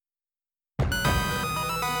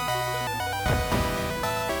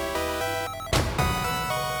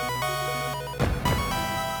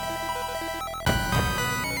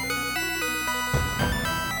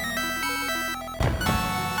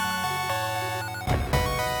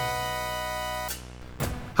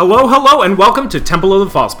Hello, hello, and welcome to Temple of the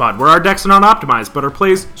False Pod, where our decks are not optimized, but our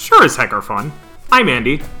plays sure as heck are fun. I'm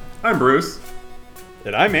Andy. I'm Bruce.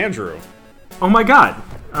 And I'm Andrew. Oh my god,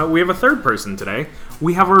 we have a third person today.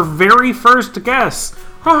 We have our very first guest. Did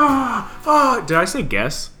I say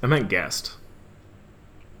guest? I meant guest.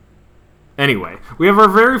 Anyway, we have our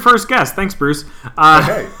very first guest. Thanks, Bruce.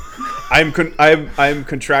 Hey. I'm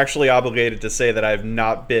contractually obligated to say that I've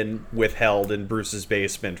not been withheld in Bruce's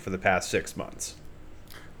basement for the past 6 months.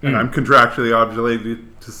 And I'm contractually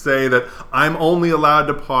obligated to say that I'm only allowed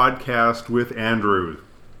to podcast with Andrew.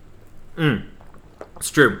 It's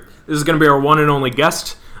true. This is going to be our one and only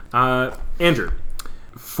guest, Andrew.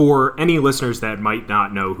 For any listeners that might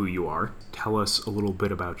not know who you are, tell us a little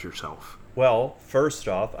bit about yourself. Well, first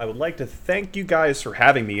off, I would like to thank you guys for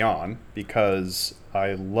having me on, because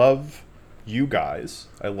I love you guys.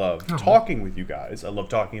 I love talking with you guys. I love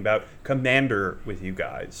talking about Commander with you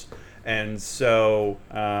guys. And so,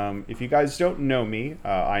 if you guys don't know me,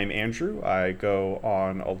 I'm Andrew. I go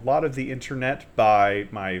on a lot of the internet by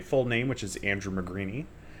my full name, which is Andrew McGreeny.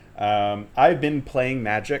 I've been playing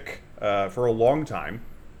Magic for a long time.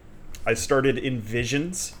 I started in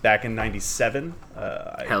Visions back in '97.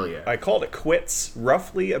 Hell yeah. I called it quits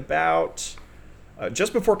roughly about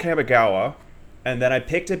just before Kamigawa, and then I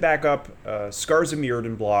picked it back up, Scars of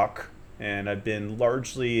Mirrodin block, and I've been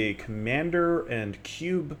largely a Commander and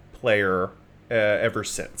Cube player ever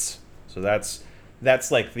since. So that's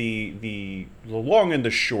like the long and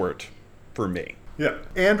the short for me. Yeah,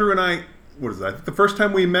 Andrew and I, what is that? I think the first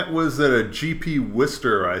time we met was at a GP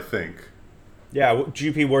Worcester, I think. Yeah,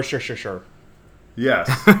 GP Worcestershire.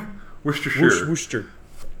 Yes, Worcestershire. Worcester.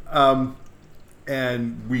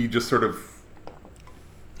 And we just sort of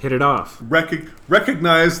Hit it off.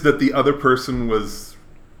 recognized that the other person was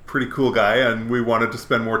a pretty cool guy, and we wanted to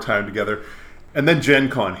spend more time together. And then Gen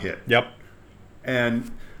Con hit. Yep. And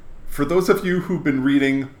for those of you who've been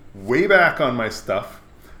reading way back on my stuff,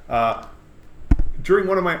 during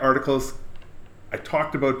one of my articles, I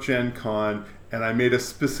talked about Gen Con, and I made a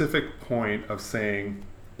specific point of saying,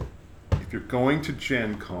 if you're going to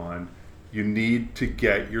Gen Con, you need to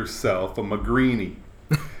get yourself a McGreeny.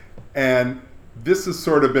 And this has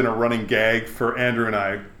sort of been a running gag for Andrew and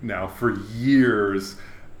I now for years.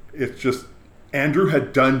 It's just, Andrew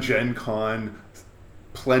had done Gen Con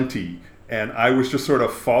plenty, and I was just sort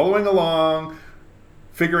of following along,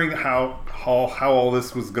 figuring how all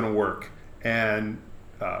this was going to work. And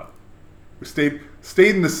we stayed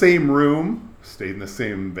in the same room, stayed in the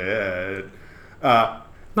same bed.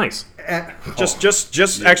 Nice.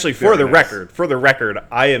 Just actually, for the record,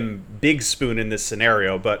 I am Big Spoon in this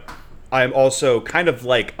scenario, but I'm also kind of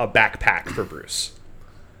like a backpack for Bruce.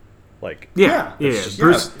 Like, Yeah.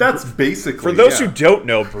 Bruce, that's basically. for those who don't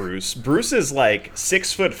know Bruce is like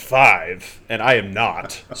 6'5", and I am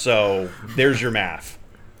not. So there's your math.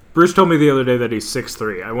 Bruce told me the other day that he's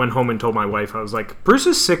 6'3". I went home and told my wife, I was like, Bruce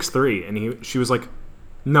is 6'3", and she was like,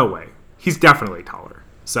 no way. He's definitely taller.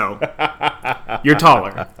 So, you're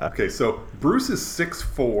taller. Okay, so Bruce is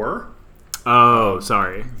 6'4". Oh,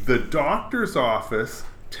 sorry. The doctor's office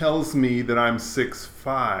tells me that I'm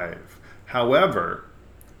 6'5". However,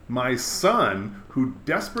 my son, who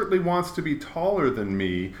desperately wants to be taller than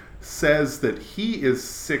me, says that he is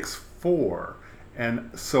 6'4".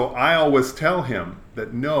 And so I always tell him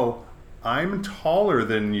that, no, I'm taller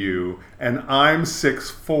than you, and I'm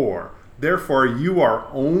 6'4". Therefore, you are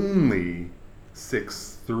only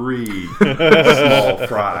 6'3", small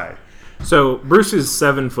fry. So, Bruce is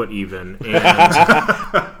 7 foot even, and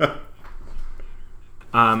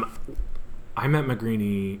I met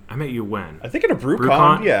McGreeny. I met you when? I think at a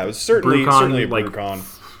BrewCon. Yeah, it was certainly a BrewCon.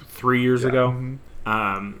 3 years ago.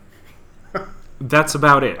 That's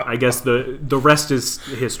about it. I guess the rest is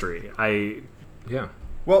history. Yeah.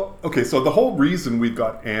 Well, okay, so the whole reason we've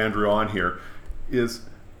got Andrew on here is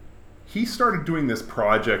he started doing this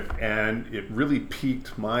project, and it really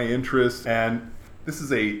piqued my interest. And this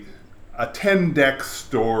is a 10-deck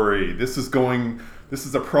story. This is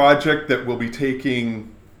a project that will be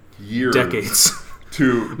taking years, Decades,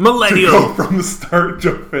 to millennial, to go from start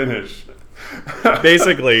to finish.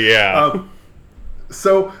 Basically, yeah.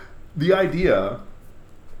 So the idea,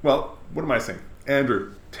 well, what am I saying?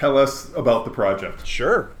 Andrew, tell us about the project.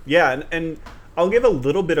 Sure. Yeah, and I'll give a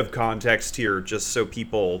little bit of context here just so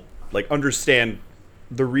people understand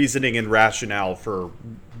the reasoning and rationale for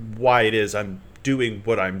why it is I'm doing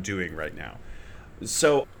what I'm doing right now.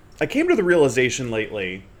 So I came to the realization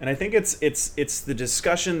lately, and I think it's the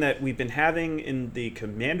discussion that we've been having in the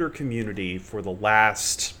Commander community for the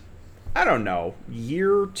last, I don't know,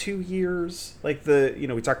 year, 2 years. We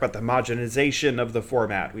talk about the homogenization of the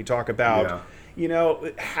format. We talk about,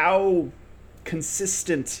 how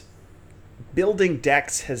consistent building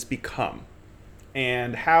decks has become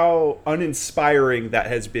and how uninspiring that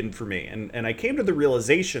has been for me. And I came to the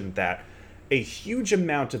realization that a huge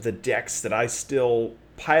amount of the decks that I still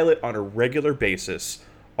pilot on a regular basis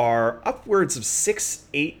are upwards of 6,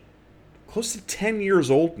 8, close to 10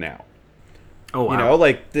 years old now. Oh,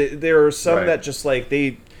 wow. There are some Right. that just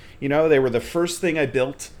they were the first thing I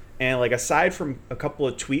built, and aside from a couple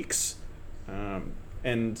of tweaks,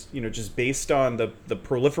 and just based on the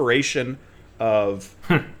proliferation of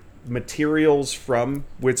materials from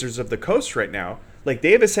Wizards of the Coast right now,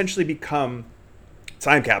 they have essentially become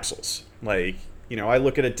time capsules. I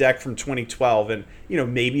look at a deck from 2012, and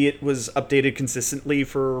maybe it was updated consistently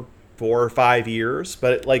for 4 or 5 years,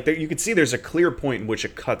 but you can see there's a clear point in which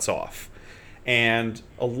it cuts off. And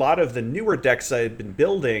a lot of the newer decks I've been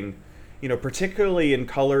building, particularly in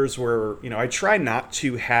colors where I try not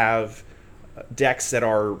to have decks that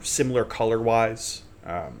are similar color wise.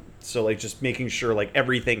 So just making sure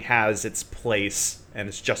everything has its place and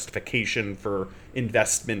its justification for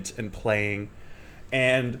investment and playing.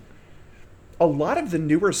 And a lot of the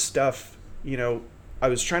newer stuff, I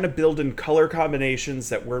was trying to build in color combinations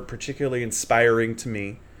that weren't particularly inspiring to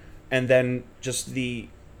me. And then just the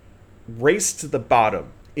race to the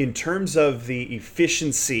bottom in terms of the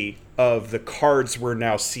efficiency of the cards we're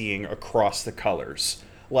now seeing across the colors.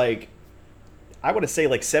 I want to say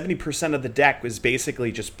 70% of the deck was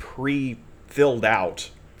basically just pre-filled out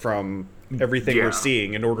from everything we're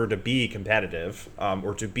seeing in order to be competitive,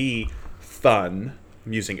 or to be fun.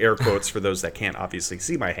 I'm using air quotes for those that can't obviously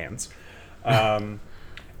see my hands.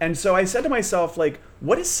 And so I said to myself,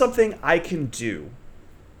 what is something I can do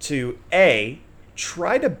to A,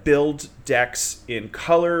 try to build decks in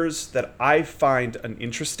colors that I find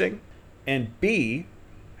interesting, and B,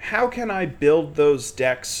 how can I build those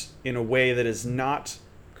decks in a way that is not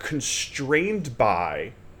constrained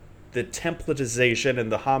by the templatization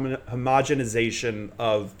and the homogenization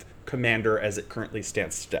of Commander as it currently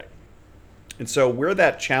stands today? And so where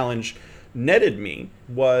that challenge netted me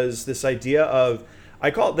was this idea of,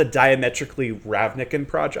 I call it the diametrically Ravnican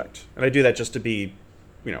project. And I do that just to be,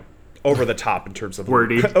 over the top in terms of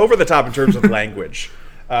wordy, over the top in terms of language.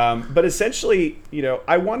 But essentially,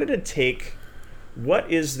 I wanted to take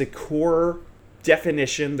what is the core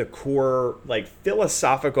definition, the core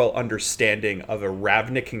philosophical understanding of a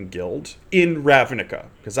Ravnican guild in Ravnica,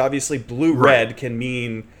 because obviously blue-red can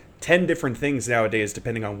mean 10 different things nowadays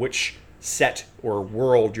depending on which set or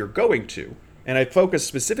world you're going to. And I focus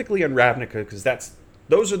specifically on Ravnica because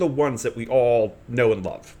those are the ones that we all know and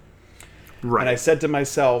love. Right. And I said to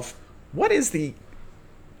myself, what is the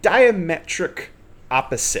diametric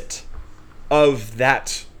opposite of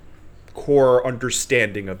that core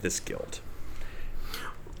understanding of this guild?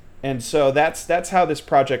 And so that's how this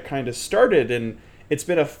project kind of started, and it's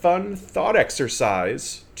been a fun thought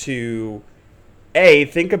exercise to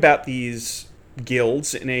think about these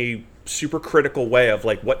guilds in a super critical way of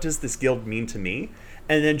what does this guild mean to me,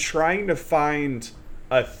 and then trying to find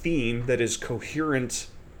a theme that is coherent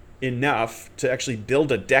enough to actually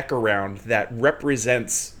build a deck around that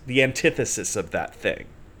represents the antithesis of that thing.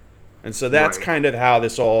 And so that's kind of how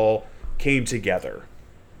this all came together.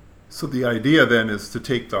 So the idea then is to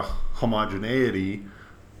take the homogeneity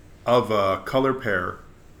of a color pair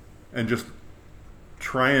and just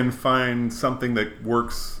try and find something that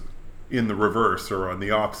works in the reverse or on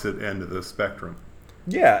the opposite end of the spectrum.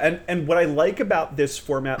 Yeah, and what I like about this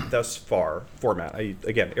format thus far,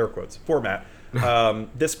 again, air quotes,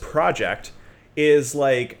 this project is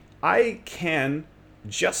I can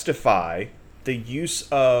justify the use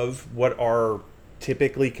of what are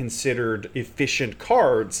typically considered efficient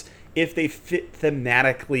cards if they fit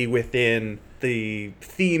thematically within the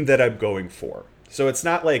theme that I'm going for. So it's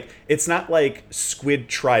not like Squid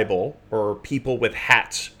Tribal or People with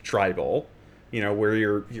Hats Tribal, where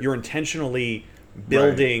you're intentionally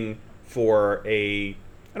building for I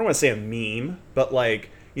don't want to say a meme, but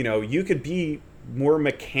you could be more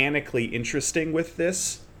mechanically interesting with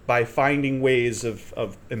this by finding ways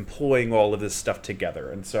of employing all of this stuff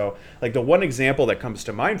together. And so the one example that comes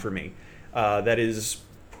to mind for me that is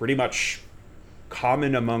pretty much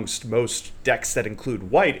common amongst most decks that include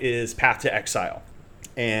white is Path to Exile.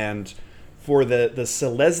 And for the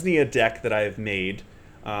Selesnya deck that I've made,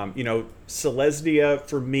 Selesnya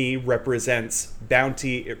for me represents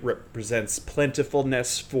bounty, it represents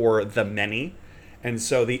plentifulness for the many. And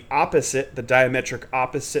so the opposite, the diametric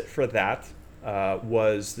opposite for that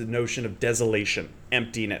was the notion of desolation,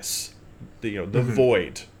 emptiness, the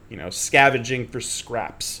void, scavenging for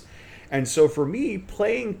scraps. And so for me,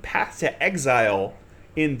 playing Path to Exile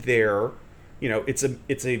in there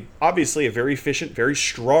it's obviously a very efficient, very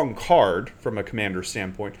strong card from a commander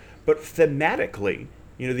standpoint, but thematically,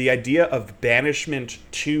 the idea of banishment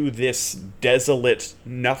to this desolate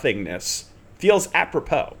nothingness feels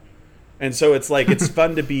apropos. And so it's like, it's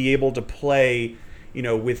fun to be able to play,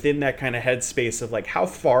 within that kind of headspace of like, how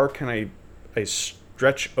far can I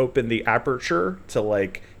stretch open the aperture to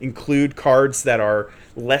like include cards that are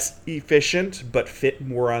less efficient but fit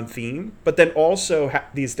more on theme, but then also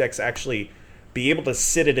these decks actually be able to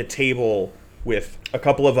sit at a table with a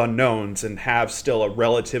couple of unknowns and have still a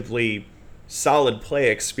relatively solid play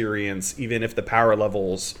experience, even if the power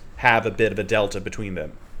levels have a bit of a delta between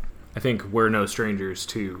them. I think we're no strangers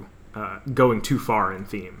to going too far in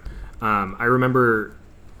theme. I remember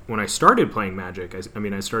when I started playing Magic,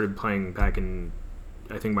 I started playing back in,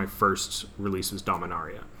 I think my first release was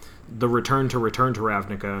Dominaria. The Return to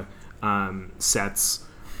Ravnica sets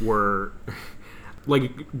were,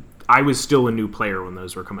 like, I was still a new player when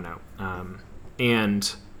those were coming out.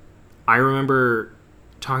 And I remember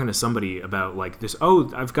talking to somebody about, like, this,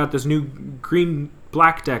 I've got this new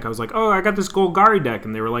green-black deck. I was like, I got this Golgari deck.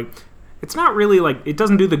 And they were like, it's not really, like, it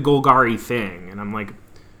doesn't do the Golgari thing. And I'm like,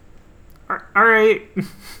 all right.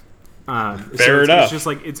 Fair enough. It's just,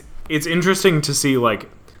 like, it's interesting to see, like,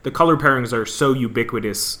 the color pairings are so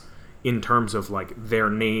ubiquitous in terms of, like, their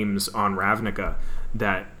names on Ravnica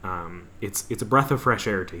that it's a breath of fresh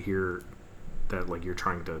air to hear that, like, you're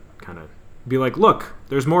trying to kind of be like, look,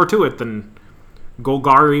 there's more to it than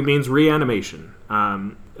Golgari means reanimation.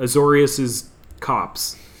 Azorius is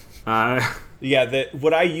cops. Yeah,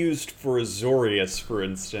 what I used for Azorius, for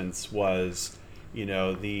instance, was,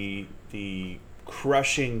 the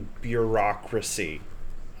crushing bureaucracy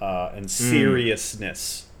and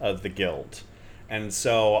seriousness of the guild. And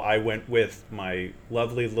so I went with my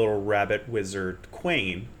lovely little rabbit wizard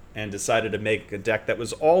Quain and decided to make a deck that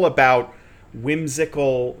was all about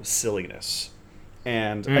whimsical silliness.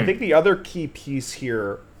 And I think the other key piece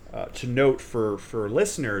here to note for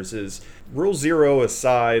listeners is, Rule Zero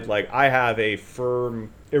aside, like, I have a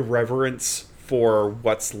firm irreverence for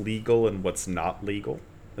what's legal and what's not legal.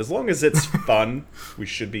 As long as it's fun, we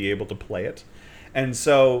should be able to play it. And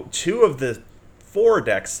so 2 of the 4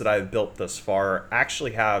 decks that I've built thus far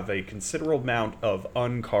actually have a considerable amount of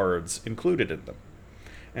uncards included in them.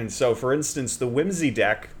 And so, for instance, the Whimsy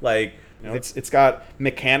deck, like, it's got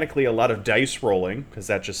mechanically a lot of dice rolling, because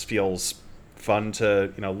that just feels fun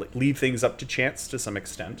to, leave things up to chance to some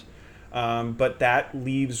extent. But that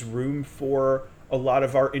leaves room for a lot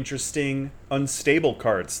of our interesting unstable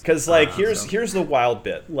cards. Because, like, here's the wild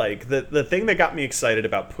bit. Like, the thing that got me excited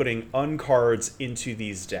about putting uncards into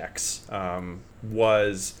these decks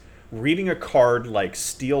was reading a card like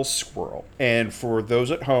Steel Squirrel. And for those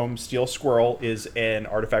at home, Steel Squirrel is an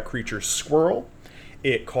artifact creature squirrel.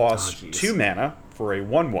 It costs 2 mana for a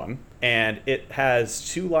 1/1, and it has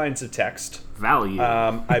 2 lines of text. Value.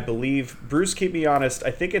 I believe, Bruce, keep me honest, I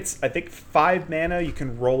think 5 mana, you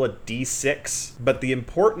can roll a d6, but the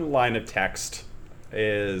important line of text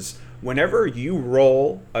is, whenever you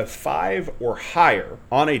roll a 5 or higher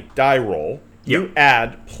on a die roll, you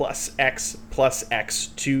add +X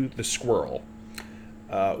to the squirrel.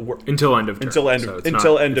 Until end of turn. Until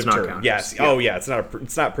end of turn. Counters. Yes. Yeah. Oh, yeah. It's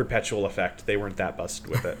not perpetual effect. They weren't that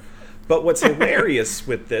busted with it. But what's hilarious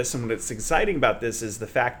with this, and what's exciting about this, is the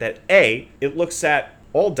fact that it looks at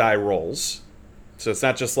all die rolls, so it's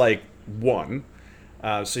not just like one.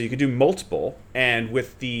 So you could do multiple, and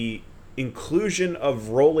with the inclusion of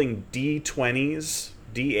rolling d20s,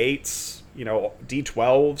 d8s,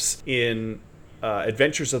 d12s in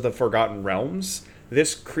Adventures of the Forgotten Realms,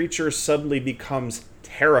 this creature suddenly becomes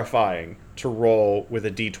terrifying to roll with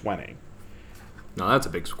a d20. No, that's a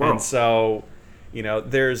big squirrel. And so,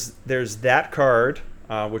 there's that card,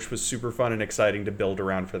 which was super fun and exciting to build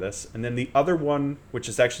around for this. And then the other one, which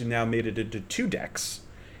is actually now made it into 2 decks,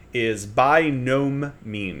 is By Gnome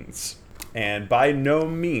Means. And By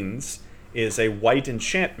Gnome Means is a white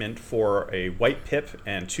enchantment for a white pip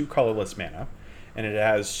and 2 colorless mana. And it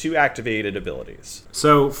has 2 activated abilities.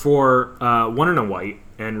 So for 1 and a white,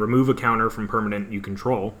 and remove a counter from permanent you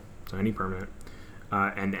control, so any permanent,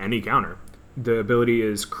 and any counter, the ability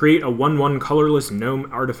is create a 1/1 colorless gnome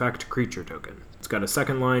artifact creature token. It's got a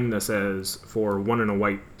second line that says, for 1 and a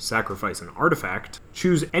white, sacrifice an artifact,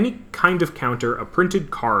 choose any kind of counter a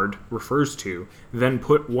printed card refers to, then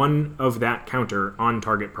put 1 of that counter on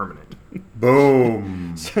target permanent.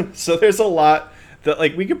 Boom. So there's a lot that,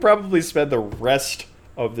 like, we could probably spend the rest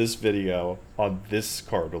of this video on this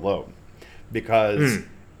card alone, because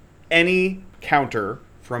any counter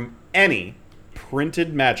from any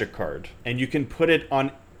printed Magic card, and you can put it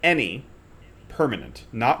on any permanent,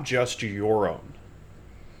 not just your own.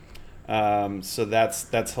 So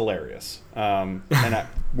that's hilarious. And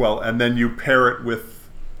Well, and then you pair it with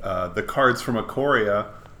the cards from Ikoria,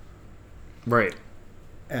 Right.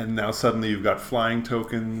 and now suddenly you've got flying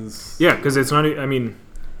tokens. Yeah, because it's not. I mean,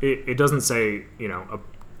 it doesn't say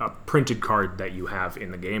a printed card that you have in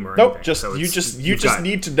the game or nope, anything. So you you've just got-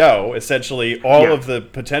 need to know essentially all Yeah. of the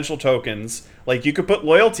potential tokens. Like you could put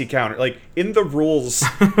loyalty counter like in the rules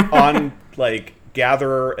on like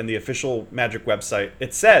Gatherer and the official Magic website.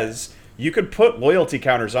 It says you could put loyalty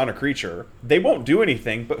counters on a creature. They won't do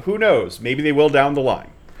anything, but who knows? Maybe they will down the line.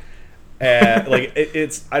 Like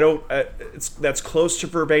that's close to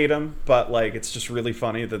verbatim, but like it's just really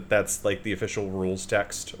funny that that's like the official rules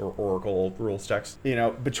text or Oracle rules text.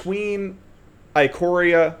 Between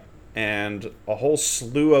Ikoria and a whole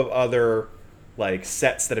slew of other like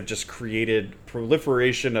sets that have just created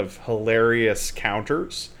proliferation of hilarious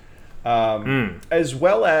counters, as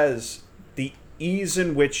well as the ease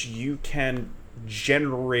in which you can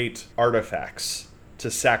generate artifacts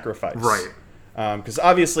to sacrifice. Right. Because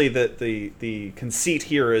obviously the conceit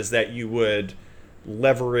here is that you would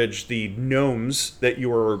leverage the gnomes that you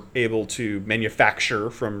were able to manufacture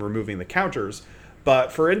from removing the counters.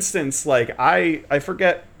 But for instance, like I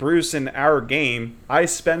forget, Bruce, in our game, I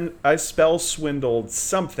spell swindled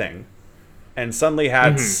something and suddenly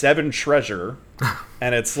had 7 treasure.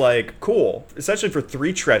 And it's like, cool. Essentially for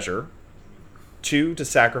 3 treasure, 2 to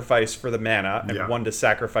sacrifice for the mana, and 1 to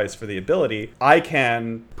sacrifice for the ability, I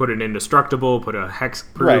can put an indestructible, put a hex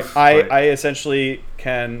proof. Right. I essentially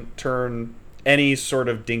can turn any sort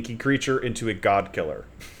of dinky creature into a god killer.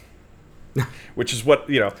 Which is what,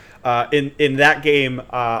 in that game,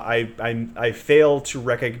 I failed to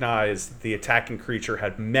recognize the attacking creature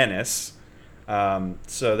had menace.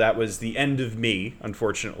 So that was the end of me,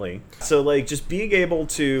 unfortunately. So like just being able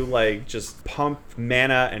to like just pump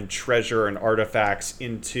mana and treasure and artifacts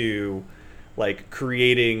into like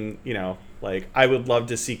creating, like I would love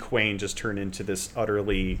to see Quain just turn into this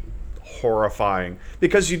utterly horrifying,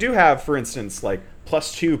 because you do have, for instance, like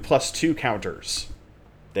 +2/+2 counters.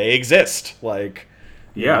 They exist. Like,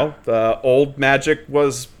 the old Magic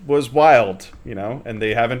was wild, and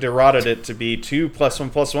they haven't eroded it to be 2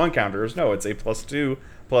 +1/+1 counters. No, it's a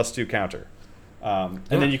 +2/+2 counter. And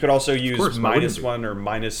then you could also use -1 or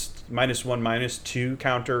 -1/-2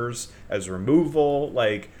 counters as removal.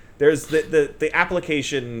 Like, there's the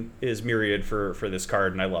application is myriad for this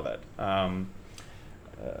card, and I love it.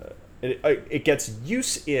 It gets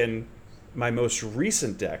use in my most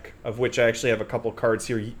recent deck, of which I actually have a couple cards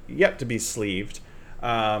here yet to be sleeved.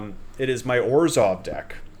 It is my Orzhov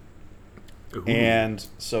deck. Ooh. And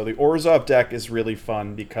so the Orzhov deck is really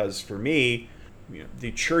fun because for me,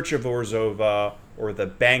 the Church of Orzhova or the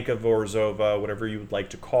Bank of Orzhova, whatever you would like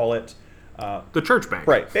to call it. The Church Bank.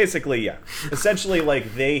 Right, basically, yeah. Essentially,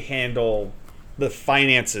 like, they handle the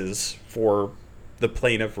finances for the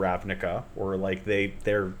Plane of Ravnica, or like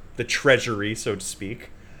they're the treasury, so to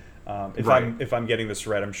speak. If I'm getting this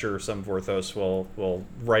right, I'm sure some Vorthos will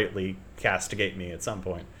rightly castigate me at some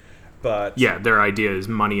point. But yeah, their idea is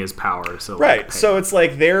money is power. So right, like, so it's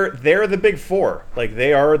like they're the big four. Like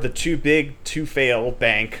they are the too big to fail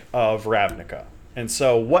bank of Ravnica. And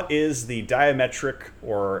so what is the diametric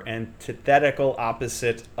or antithetical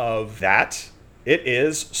opposite of that? It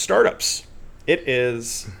is startups. It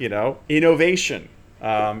is, innovation.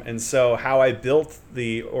 And so how I built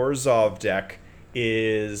the Orzhov deck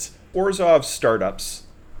is Orzhov startups,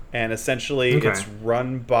 and essentially it's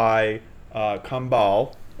run by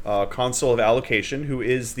Kambal, Consul of Allocation, who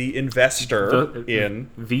is the investor in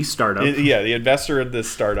the startup. The investor in this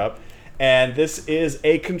startup, and this is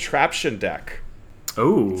a contraption deck.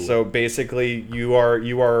 Oh, so basically you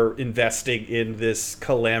are investing in this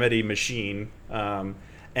calamity machine.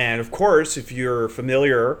 And of course, if you're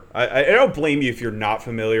familiar, I don't blame you if you're not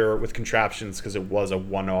familiar with contraptions, because it was a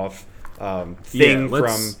one-off thing.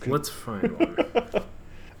 Let's find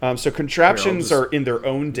one. So contraptions are in their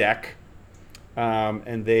own deck,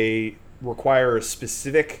 and they require a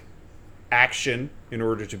specific action in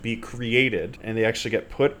order to be created, and they actually get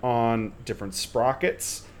put on different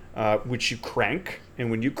sprockets, which you crank. And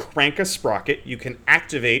when you crank a sprocket, you can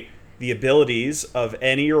activate the abilities of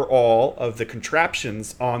any or all of the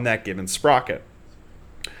contraptions on that given sprocket.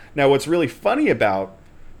 Now, what's really funny about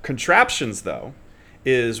contraptions, though,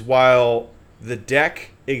 is while the deck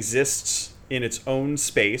exists in its own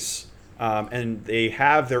space, and they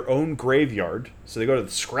have their own graveyard, so they go to the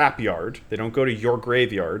scrap yard. They don't go to your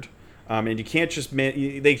graveyard, and you can't just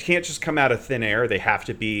they can't just come out of thin air. They have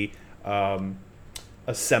to be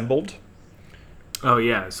assembled. Oh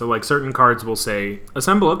yeah, so like certain cards will say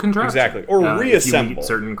assemble a contraption. Exactly, or if you reassemble meet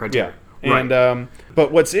certain criteria. Yeah. Right. And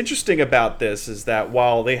but what's interesting about this is that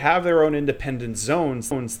while they have their own independent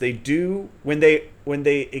zones, they do when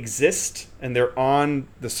they exist and they're on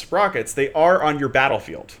the sprockets, they are on your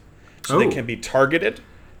battlefield. So they can be targeted,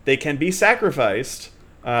 they can be sacrificed,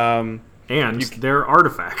 and they're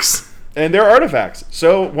artifacts. And they're artifacts.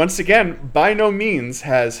 So once again, by no means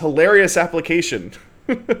has hilarious application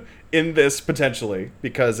in this potentially,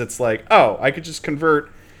 because it's like, oh, I could just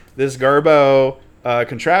convert this Garbo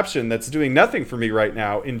contraption that's doing nothing for me right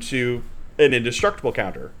now into an indestructible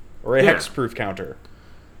counter or a hexproof counter.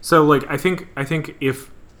 So like I think if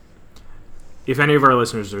any of our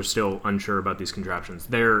listeners are still unsure about these contraptions,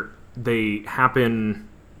 they happen.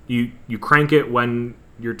 You crank it when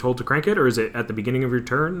you're told to crank it, or is it at the beginning of your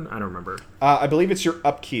turn? I don't remember. I believe it's your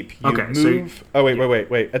upkeep. You okay, move.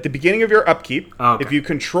 Wait. At the beginning of your upkeep, if you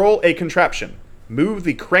control a contraption, move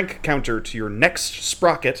the crank counter to your next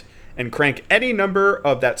sprocket and crank any number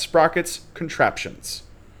of that sprocket's contraptions.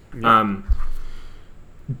 Yeah.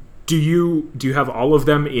 Do you have all of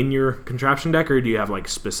them in your contraption deck, or do you have like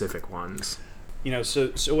specific ones?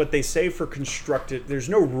 So what they say for constructed, there's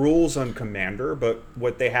no rules on Commander, but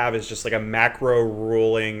what they have is just like a macro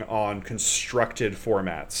ruling on constructed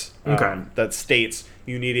formats. That states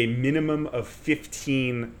you need a minimum of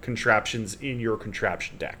 15 contraptions in your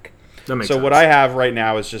contraption deck. That makes sense. What I have right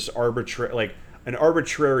now is just an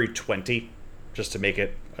arbitrary 20, just to make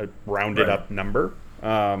it a rounded up number.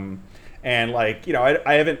 And like,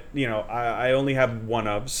 I haven't, I only have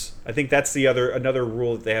one-ofs. I think that's another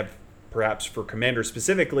rule that they have perhaps for Commander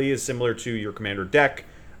specifically is similar to your Commander deck,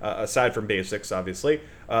 aside from basics, obviously,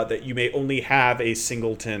 that you may only have a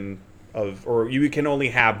singleton or you can only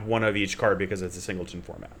have one of each card because it's a singleton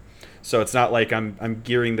format. So it's not like I'm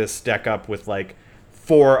gearing this deck up with like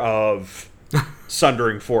 4 of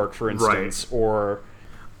Sundering Fork, for instance, right. Or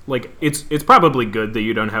like it's probably good that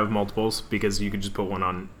you don't have multiples, because you could just put one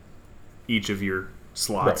on each of your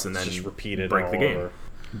slots and then just repeat it, break the game. Over.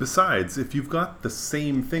 Besides, if you've got the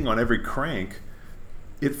same thing on every crank,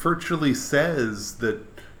 it virtually says that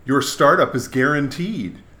your startup is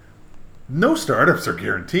guaranteed. No startups are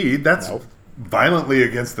guaranteed. That's violently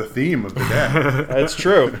against the theme of the deck. That's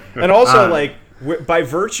true. And also, by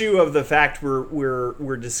virtue of the fact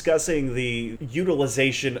we're discussing the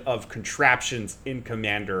utilization of contraptions in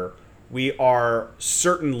Commander, we are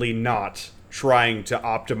certainly not trying to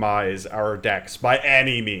optimize our decks by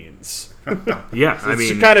any means. Yeah,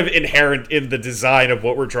 it's kind of inherent in the design of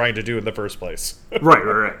what we're trying to do in the first place.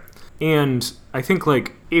 Right. And I think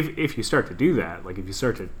like if you start to do that, like if you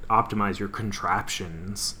start to optimize your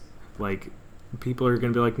contraptions, like people are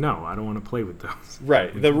going to be like, no, I don't want to play with those.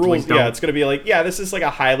 Right. The rules, it's going to be like, this is like a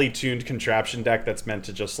highly tuned contraption deck that's meant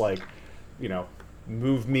to just like,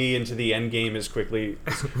 move me into the end game as quickly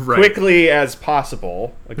as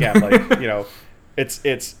possible. Again, like,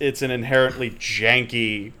 it's an inherently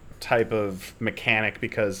janky type of mechanic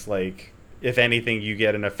because, like, if anything, you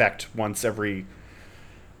get an effect once every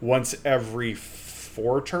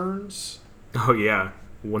 4 turns. Oh yeah,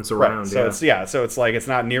 once around. Right. So it's like it's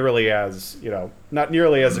not nearly as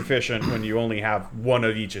efficient when you only have one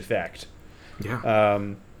of each effect.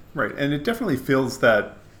 Yeah. Right, and it definitely feels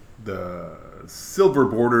that the silver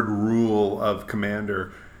bordered rule of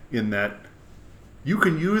Commander, in that you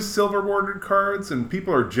can use silver bordered cards and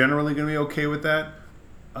people are generally going to be okay with that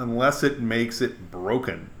unless it makes it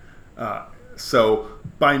broken. So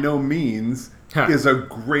by no means is a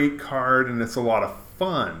great card and it's a lot of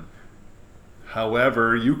fun.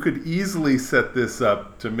 However, you could easily set this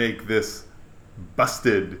up to make this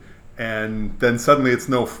busted, and then suddenly it's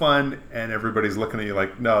no fun and everybody's looking at you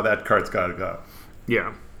like, no, that card's got to go.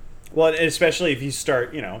 Yeah. Well, and especially if you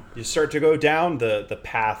start to go down the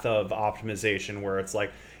path of optimization where it's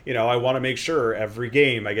like, I want to make sure every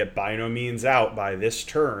game I get by no means out by this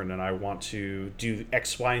turn, and I want to do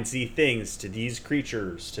X, Y, and Z things to these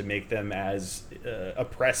creatures to make them as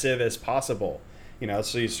oppressive as possible.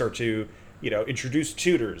 So you start to, introduce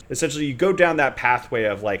tutors. Essentially, you go down that pathway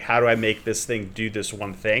of like, how do I make this thing do this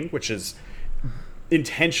one thing, which is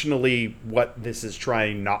intentionally what this is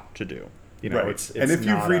trying not to do. Right. It's and if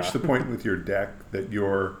you've reached the point with your deck that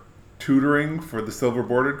you're tutoring for the silver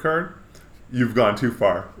bordered card, you've gone too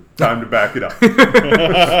far. Time to back it up.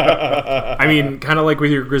 I mean, kind of like with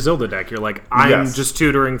your Griselda deck, you're like, I'm just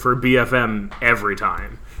tutoring for BFM every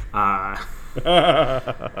time. Here,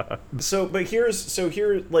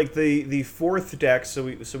 like the fourth deck. So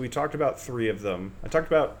we talked about 3 of them. I talked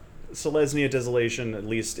about Selesnya Desolation, at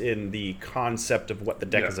least in the concept of what the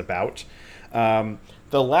deck Yeah. is about.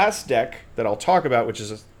 The last deck that I'll talk about, which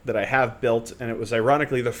is that I have built, and it was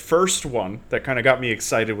ironically the first one that kind of got me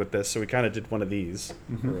excited with this. So we kind of did one of these,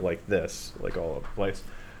 or like this, like all over the place,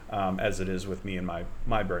 as it is with me and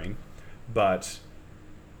my brain. But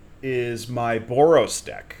is my Boros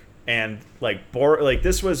deck. And like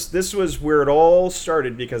this was where it all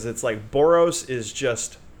started, because it's like Boros is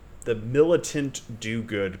just the militant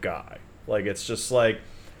do-good guy. Like, it's just like,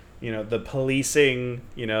 you know, the policing,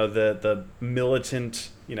 you know, the militant,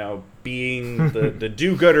 you know, being the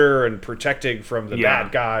do-gooder and protecting from the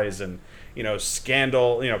bad guys, and, you know,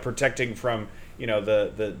 scandal, you know, protecting from, you know,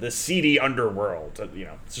 the seedy underworld, you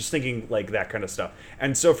know, just thinking like that kind of stuff.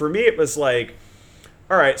 And so for me, it was like,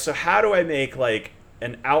 all right, so how do I make like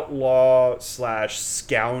an outlaw /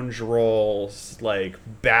 scoundrel, like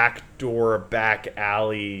backdoor, back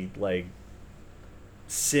alley, like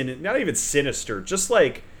not even sinister, just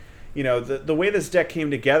like, you know, the way this deck came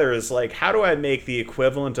together is like, how do I make the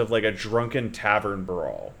equivalent of like a drunken tavern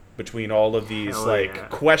brawl between all of these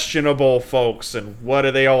questionable folks, and what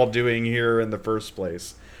are they all doing here in the first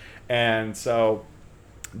place? And so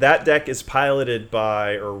that deck is piloted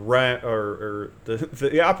by,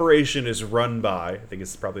 the operation is run by, I think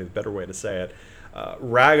it's probably the better way to say it,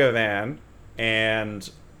 Ragavan and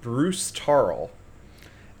Bruce Tarl.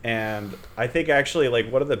 And I think actually,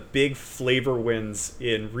 like, one of the big flavor wins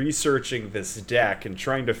in researching this deck and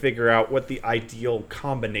trying to figure out what the ideal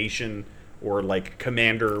combination or like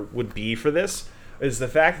commander would be for this is the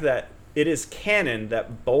fact that it is canon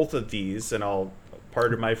that both of these, and I'll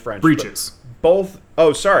pardon my French, Breaches. Both.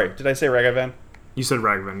 Oh, sorry. Did I say Ragavan? You said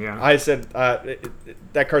Ragavan, yeah. I said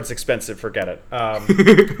that card's expensive. Forget it.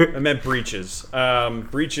 I meant Breaches.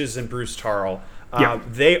 Breaches and Bruce Tarl.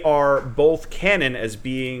 They are both canon as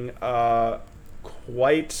being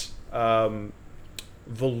quite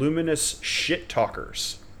voluminous shit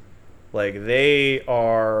talkers. Like, they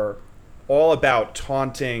are all about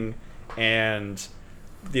taunting and,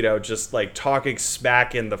 you know, just like talking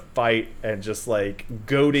smack in the fight and just like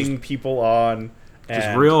goading people on.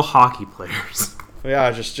 Just real hockey players.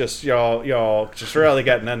 Yeah, just y'all just really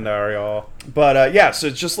getting in there, y'all. But so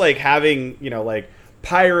it's just like having, you know, like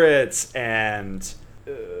pirates and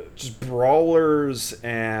just brawlers,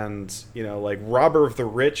 and, you know, like Robber of the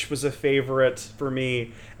Rich was a favorite for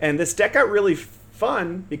me. And this deck got really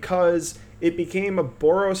fun because it became a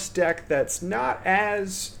Boros deck that's not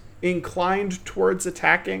as inclined towards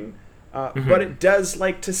attacking, but it does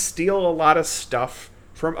like to steal a lot of stuff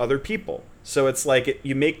from other people. So it's like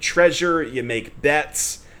you make treasure, you make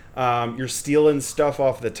bets, you're stealing stuff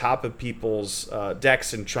off the top of people's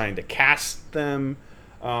decks and trying to cast them.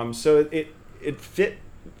 So it fit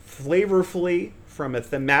flavorfully from a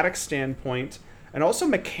thematic standpoint, and also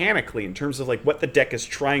mechanically in terms of like what the deck is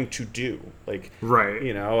trying to do. Like, right,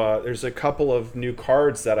 you know, there's a couple of new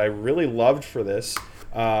cards that I really loved for this.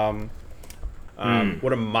 One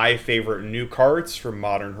of my favorite new cards from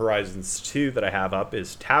Modern Horizons 2 that I have up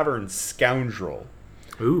is Tavern Scoundrel.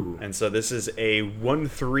 Ooh. And so this is a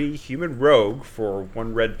 1/3 human rogue for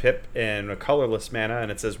 1 red pip and a colorless mana,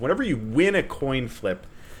 and it says whenever you win a coin flip,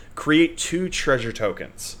 create 2 treasure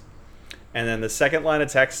tokens. And then the second line of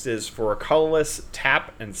text is for a colorless,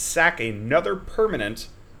 tap and sack another permanent,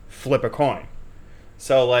 flip a coin.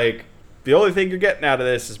 So, like, the only thing you're getting out of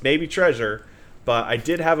this is maybe treasure, but I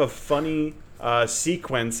did have a funny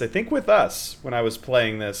sequence, I think with us, when I was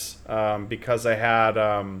playing this, because I had,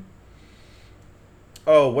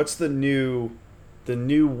 what's the new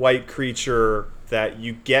white creature that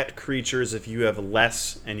you get creatures if you have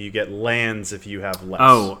less, and you get lands if you have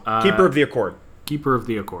less? Keeper of the Accord. Keeper of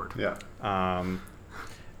the Accord. Yeah.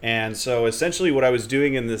 And so essentially what I was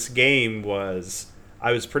doing in this game was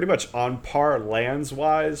I was pretty much on par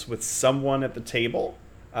lands-wise with someone at the table.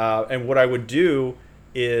 And what I would do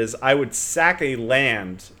is I would sack a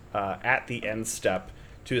land at the end step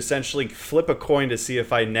to essentially flip a coin to see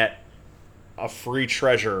if I net a free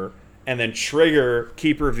treasure, and then trigger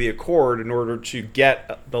Keeper of the Accord in order to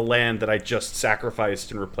get the land that I just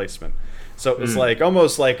sacrificed in replacement. So it was like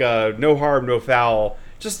almost like a no harm, no foul,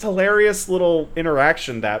 just hilarious little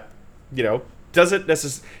interaction that, you know, doesn't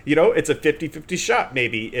necessarily, you know, it's a 50-50 shot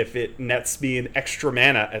maybe if it nets me an extra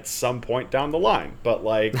mana at some point down the line. But,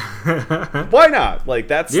 like, why not? Like,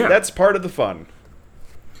 that's part of the fun.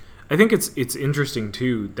 I think it's interesting,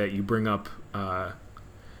 too, that you bring up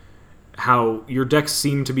how your decks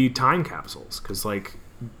seem to be time capsules. Because, like,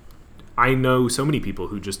 I know so many people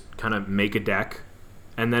who just kind of make a deck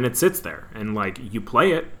and then it sits there. And, like, you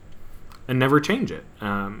play it and never change it.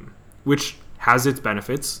 Which has its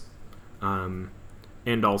benefits.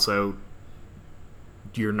 and also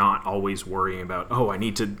you're not always worrying about, oh, I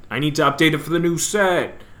need to update it for the new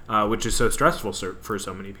set, which is so stressful for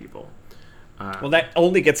so many people. Well, that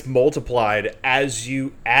only gets multiplied as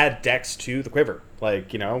you add decks to the quiver.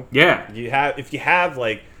 Like, Yeah. if you have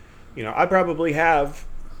like, I probably have,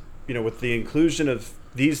 with the inclusion of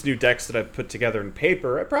these new decks that I've put together in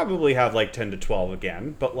paper, I probably have like 10 to 12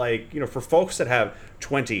 again. But like, for folks that have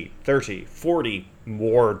 20, 30, 40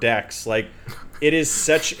 more decks, like it is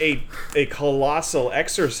such a colossal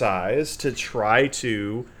exercise to try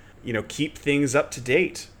to, keep things up to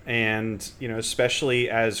date. And, especially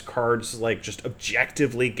as cards like just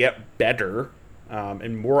objectively get better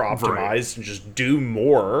and more optimized and just do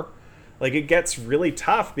more, like it gets really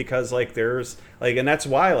tough because like there's like, and that's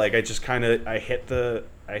why like I just kind of I hit the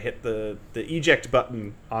eject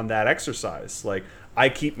button on that exercise. Like I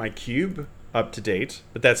keep my cube up to date,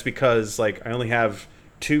 but that's because like I only have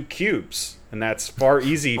 2 cubes, and that's far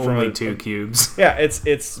easy from only 2 cubes. Yeah,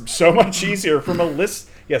 it's so much easier from a list.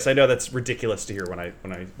 Yes, I know that's ridiculous to hear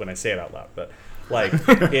when I say it out loud, but like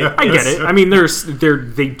I get it. I mean,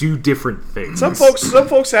 they do different things. Some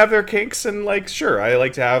folks have their kinks, and like sure, I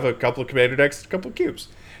like to have a couple of commander decks, a couple of cubes.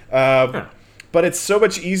 But it's so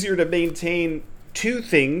much easier to maintain 2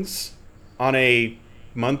 things on a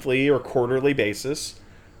monthly or quarterly basis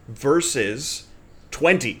versus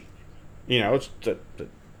 20.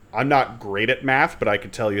 I'm not great at math, but I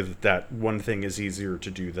can tell you that one thing is easier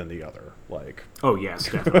to do than the other. Like, oh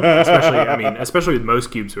yes, definitely. Especially with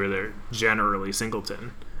most cubes where they're generally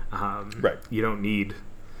singleton. Right. You don't need,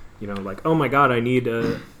 like, oh my god, I need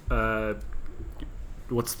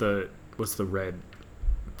what's the red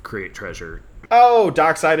create treasure? Oh,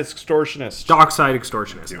 Dockside Extortionist. Dockside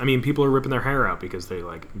Extortionist. I mean, people are ripping their hair out because they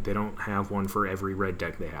don't have one for every red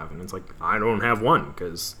deck they have, and it's like, I don't have one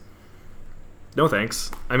because no thanks.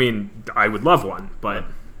 I mean, I would love one, but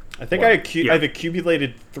I think I've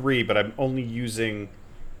accumulated 3, but I'm only using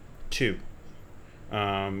 2.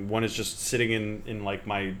 One is just sitting in like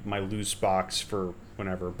my loose box for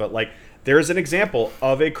whenever. But like, there's an example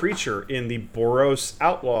of a creature in the Boros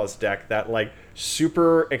Outlaws deck that like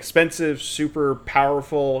super expensive, super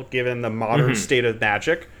powerful given the modern state of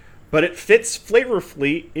Magic, but it fits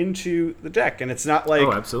flavorfully into the deck, and it's not like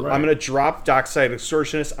I'm going to drop Dockside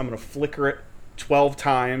Extortionist, I'm going to flicker it 12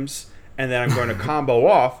 times, and then I'm going to combo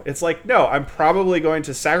off. It's like, no, I'm probably going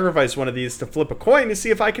to sacrifice one of these to flip a coin to see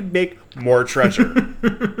if I can make more treasure.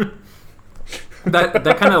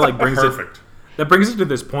 that kind of like brings Perfect. That brings it to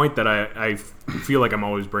this point that I feel like I'm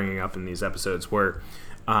always bringing up in these episodes where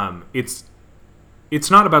it's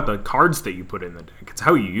not about the cards that you put in the deck. It's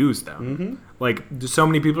how you use them. Like, so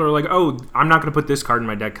many people are like, oh, I'm not going to put this card in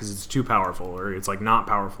my deck because it's too powerful, or it's like not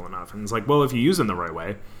powerful enough. And it's like, well, if you use them the right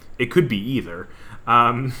way, it could be either.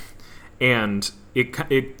 And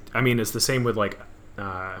it's the same with like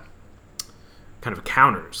kind of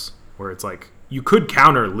counters, where it's like you could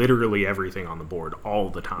counter literally everything on the board all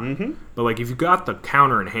the time. But like if you got the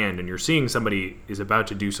counter in hand and you're seeing somebody is about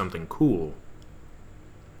to do something cool,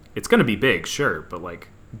 it's going to be big, sure, but like,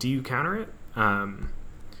 do you counter it?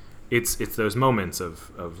 It's those moments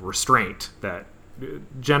of restraint that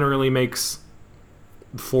generally makes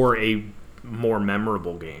for a more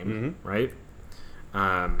memorable game, right?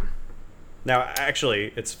 Now,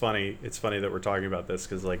 actually, it's funny that we're talking about this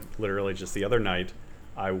because, like, literally just the other night,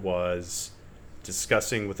 I was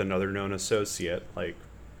discussing with another known associate, like,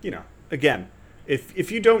 again,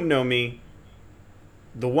 if you don't know me,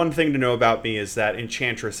 the one thing to know about me is that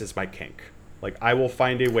Enchantress is my kink. Like, I will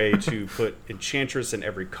find a way to put Enchantress in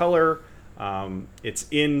every color. It's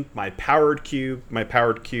in my powered cube. My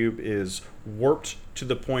powered cube is warped to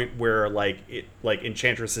the point where like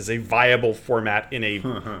Enchantress is a viable format in a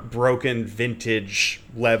broken vintage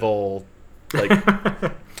level like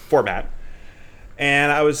format.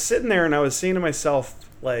 And I was sitting there and I was saying to myself,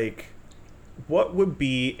 like, what would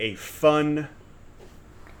be a fun,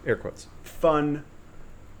 air quotes, fun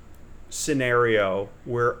scenario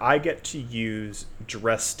where I get to use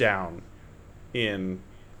Dress Down in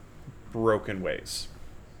broken ways?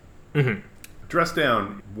 Dress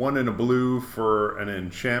Down, 1 and a blue for an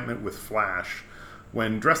enchantment with flash.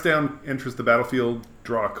 When Dress Down enters the battlefield,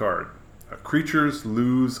 draw a card. Creatures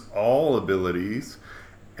lose all abilities,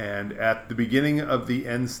 and at the beginning of the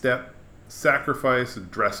end step, sacrifice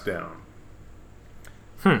Dress Down.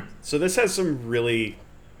 So this has some really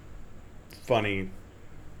funny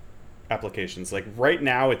applications. Like right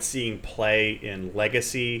now it's seeing play in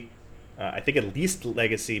Legacy. I think at least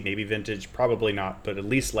Legacy, maybe Vintage, probably not, but at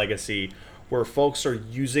least Legacy, where folks are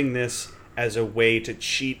using this as a way to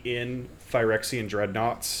cheat in Phyrexian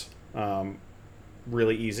Dreadnoughts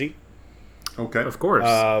really easy. Okay. Of course.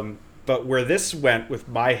 But where this went with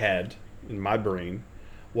my head in my brain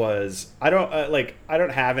was I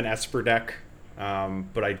don't have an Esper deck,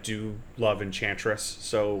 but I do love Enchantress.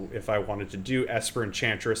 So if I wanted to do Esper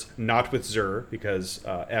Enchantress, not with Zur because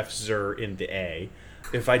F Zur in the A,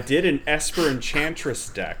 if I did an Esper Enchantress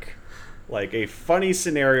deck, like a funny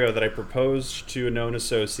scenario that I proposed to a known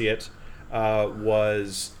associate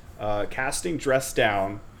was casting Dress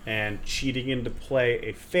Down and cheating into play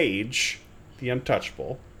a Phage, the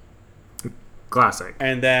Untouchable. Classic.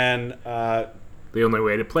 And then The only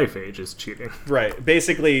way to play Phage is cheating. right,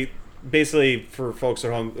 basically for folks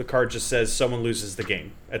at home, the card just says someone loses the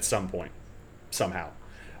game at some point, somehow,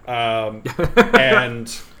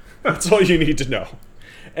 and that's all you need to know.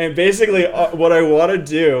 And basically, what I want to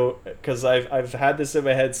do, because I've had this in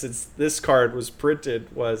my head since this card was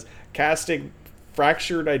printed, was casting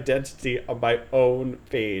Fractured Identity on my own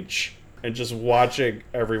Phage and just watching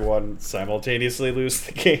everyone simultaneously lose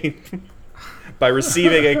the game by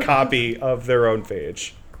receiving a copy of their own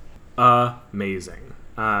Phage. Amazing.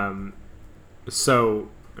 So...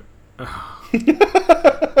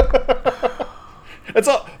 It's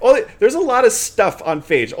there's a lot of stuff on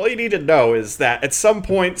Phage. All you need to know is that at some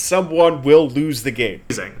point, someone will lose the game.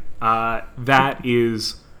 Amazing. That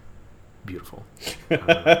is beautiful.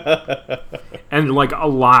 And like a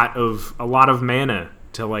lot of mana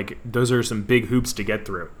to like, those are some big hoops to get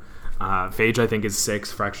through. Phage, I think, is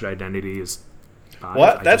 6. Fractured Identity is 5.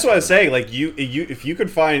 What? That's what I was saying. Like if you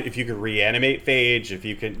could reanimate Phage, if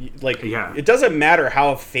you could it doesn't matter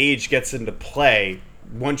how Phage gets into play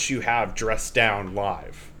once you have Dress Down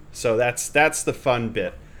live. So that's the fun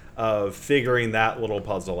bit of figuring that little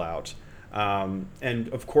puzzle out. And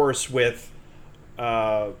of course with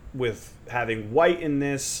having white in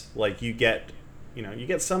this, like you get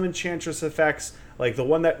some Enchantress effects. Like the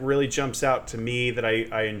one that really jumps out to me that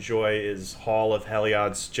I enjoy is Hall of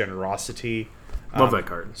Heliod's Generosity. Love that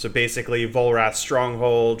card. So basically Volrath's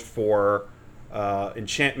Stronghold for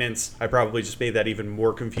enchantments. I probably just made that even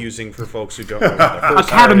more confusing for folks who don't know what the first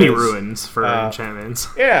Academy card is. Ruins for enchantments.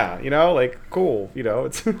 Yeah, like cool.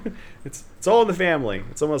 It's it's all in the family.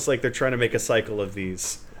 It's almost like they're trying to make a cycle of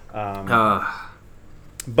these.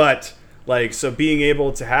 But like, so being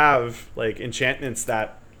able to have like enchantments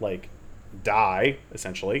that like die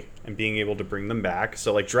essentially, and being able to bring them back.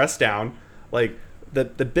 So like Dress Down, like the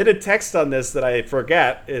bit of text on this that I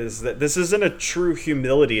forget is that this isn't a true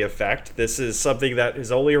humility effect. This is something that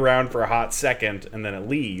is only around for a hot second and then it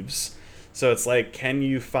leaves. So it's like, can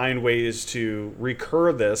you find ways to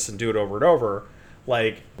recur this and do it over and over?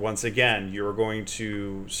 Like, once again, you're going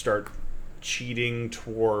to start cheating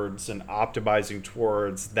towards and optimizing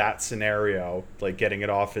towards that scenario, like getting it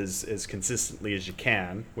off as consistently as you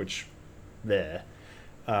can, which, bleh.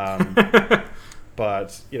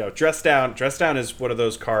 But Dress Down is one of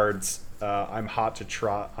those cards I'm hot to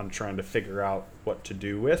trot. I'm trying to figure out what to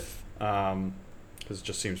do with, because it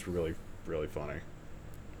just seems really, really funny.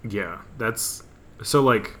 Yeah, that's so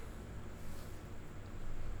like.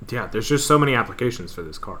 Yeah, there's just so many applications for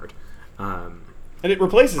this card. And it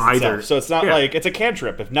replaces itself, so it's not like it's a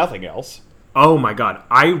cantrip, if nothing else. Oh my god,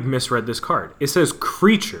 I misread this card. It says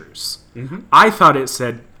creatures. Mm-hmm. I thought it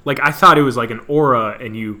said I thought it was like an aura,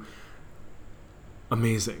 and you.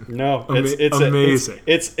 Amazing. No, it's amazing.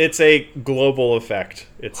 It's a global effect.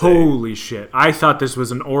 Holy shit! I thought this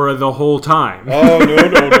was an aura the whole time. Oh no.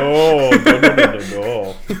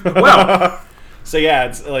 Well, so yeah,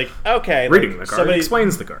 it's like, okay, reading the card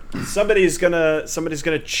explains the card. Somebody's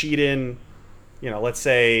gonna cheat in, let's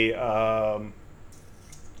say, not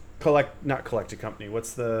Collected Company.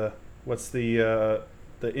 What's the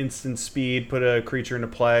instant speed? Put a creature into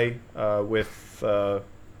play with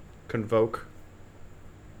Convoke.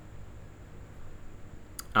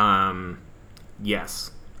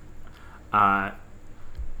 Yes. I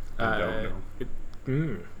don't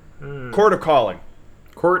know. Chord of Calling.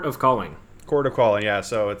 Court of Calling. Chord of Calling. Yeah.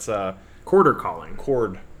 So it's Quarter Calling.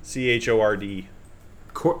 Chord. CHORD.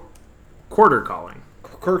 Quarter Calling.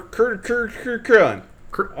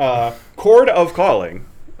 Chord of Calling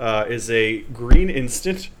is a green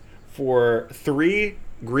instant for 3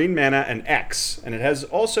 green mana and X, and it has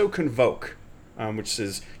also Convoke, which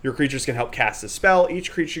says your creatures can help cast a spell. Each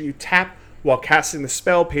creature you tap while casting the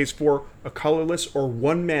spell pays for a colorless or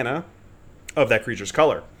 1 mana of that creature's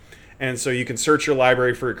color. And so you can search your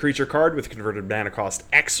library for a creature card with converted mana cost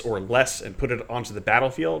X or less and put it onto the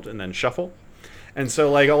battlefield and then shuffle. And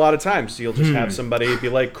so, like, a lot of times you'll just have somebody be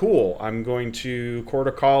like, cool, I'm going to Chord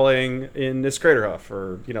of Calling in this Craterhoof,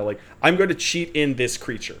 or, I'm going to cheat in this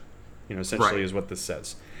creature, essentially is what this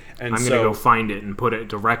says. And I'm going to go find it and put it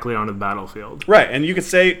directly onto the battlefield. Right, and you could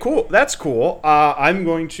say, cool, that's cool. I'm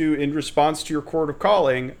going to, in response to your Court of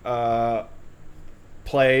Calling,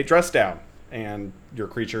 play Dress Down. And your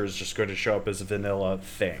creature is just going to show up as a vanilla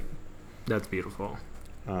thing. That's beautiful.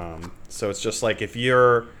 So it's just like if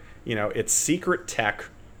you're, it's secret tech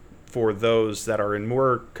for those that are in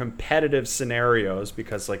more competitive scenarios,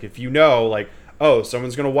 because like if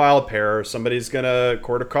someone's going to wild pair, or somebody's going to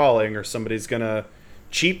Court of Calling, or somebody's going to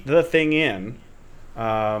cheat the thing in,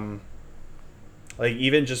 like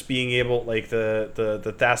even just being able, like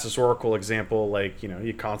the Thassa's Oracle example, like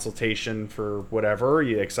you consultation for whatever,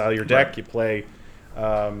 you exile your deck, you play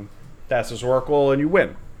Thassa's Oracle, and you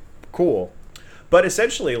win. Cool. But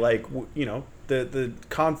essentially, like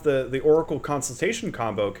the Oracle consultation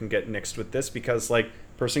combo can get nixed with this, because like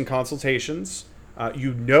person consultations, at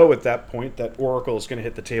that point that Oracle is going to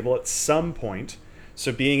hit the table at some point.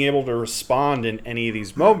 So being able to respond in any of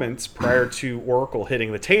these moments prior to Oracle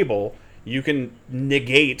hitting the table, you can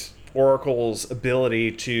negate Oracle's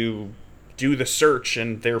ability to do the search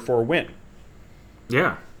and therefore win.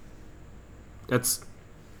 Yeah. That's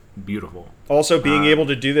beautiful. Also, being able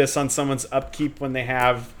to do this on someone's upkeep when they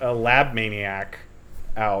have a Lab Maniac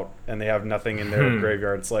out and they have nothing in their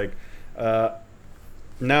graveyard. It's like,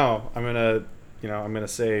 no, I'm gonna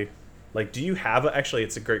say, like, do you have actually?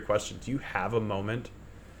 It's a great question. Do you have a moment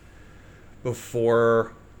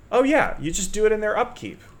before? Oh yeah, you just do it in their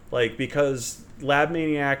upkeep, like, because Lab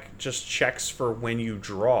Maniac just checks for when you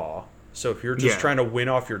draw. So if you're just trying to win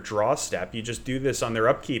off your draw step, you just do this on their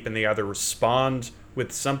upkeep, and they either respond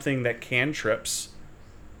with something that cantrips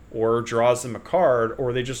or draws them a card,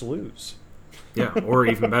 or they just lose. Yeah, or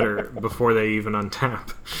even better, before they even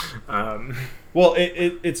untap. Well,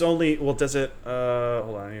 it's only... Well, does it...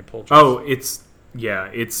 hold on, I need to pull... Oh, it's... Yeah,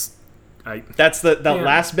 it's... That's the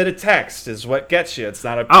last bit of text is what gets you. It's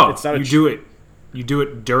not a... Oh, it's not you do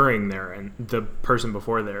it during the person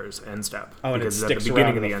before theirs end step. Oh, and it sticks at the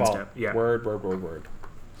beginning of the end fall. step. Yeah. Word.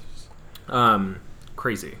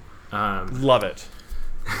 Crazy. Love it.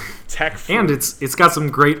 Tech fruit. And it's got some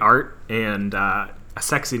great art and a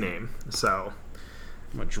sexy name, so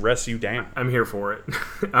I'm gonna dress you down. I'm here for it.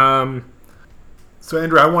 So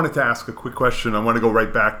Andrew, I wanted to ask a quick question. I want to go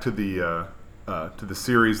right back to the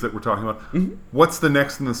series that we're talking about. Mm-hmm. What's the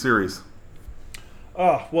next in the series?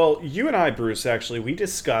 Well, you and I, Bruce, actually, we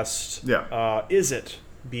discussed Izzet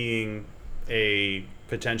being a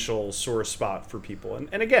potential sore spot for people,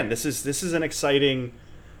 and again, this is an exciting.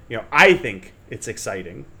 I think it's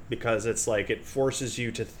exciting because it's like it forces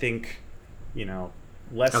you to think,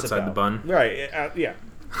 less outside about the bun, right? Yeah,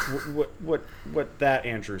 what that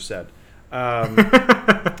Andrew said. So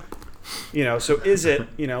is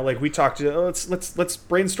it, like we talked to, let's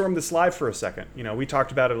brainstorm this live for a second. We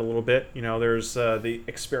talked about it a little bit. There's the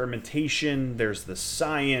experimentation, there's the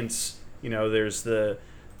science, there's the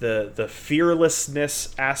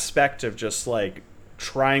fearlessness aspect of just like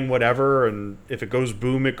trying whatever, and if it goes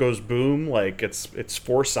boom, it goes boom. Like it's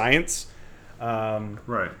for science.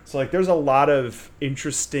 Right. So like there's a lot of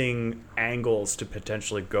interesting angles to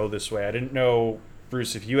potentially go this way. I didn't know,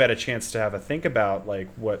 Bruce, if you had a chance to have a think about like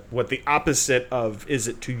what the opposite of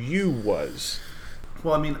Izzet to you was.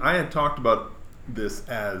 Well, I mean, I had talked about this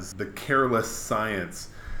as the careless science,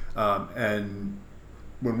 and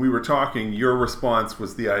when we were talking, your response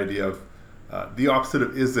was the idea of the opposite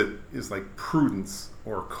of Izzet is like prudence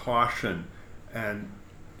or caution, and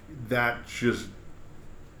that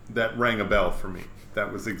rang a bell for me.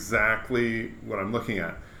 That was exactly what I'm looking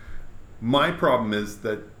at. My problem is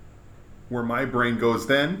that where my brain goes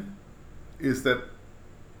then is that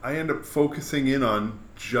I end up focusing in on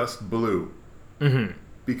just blue. Mm-hmm.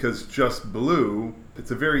 Because just blue, it's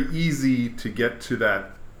a very easy to get to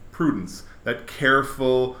that prudence, that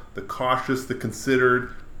careful, the cautious, the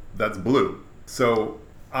considered, that's blue. So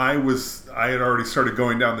I had already started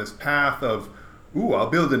going down this path of, I'll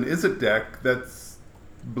build an Izzet deck that's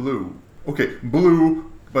blue. Okay, blue,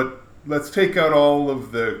 but let's take out all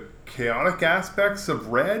of the chaotic aspects of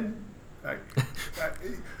red.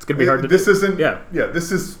 It's gonna be hard to this do. Isn't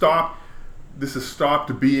this has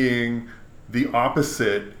stopped being the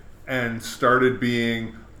opposite and started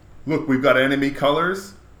being, look, we've got enemy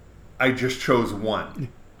colors, I just chose one.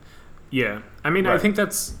 Yeah, I mean, right. I think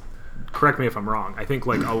that's, correct me if I'm wrong, I think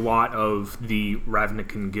like a lot of the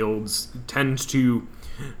Ravnican guilds tend to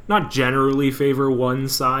not generally favor one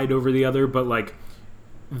side over the other, but like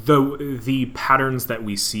the patterns that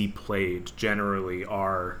we see played generally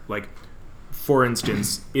are like, for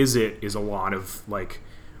instance, Izzet is a lot of like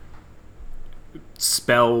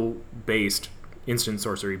spell-based, instant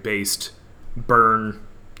sorcery-based burn,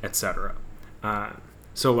 etc.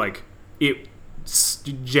 So like it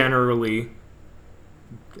generally,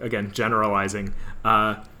 again generalizing,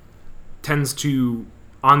 tends to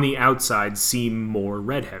on the outside seem more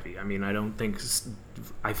red heavy. I mean, I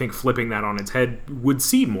think flipping that on its head would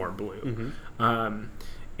see more blue.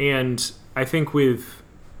 And I think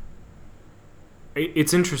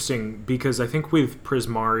it's interesting because I think with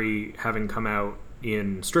Prismari having come out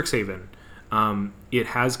in Strixhaven, it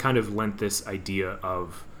has kind of lent this idea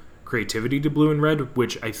of creativity to blue and red,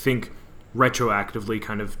 which I think retroactively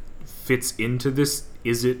kind of fits into this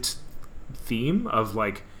Izzet theme of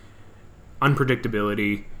like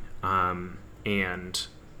unpredictability and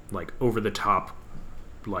like over the top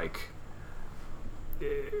like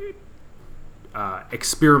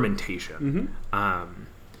experimentation.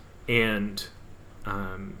 And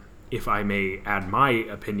if I may add my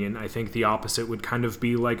opinion, I think the opposite would kind of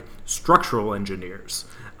be like structural engineers.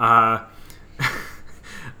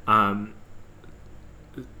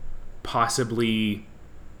 Possibly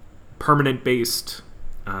permanent based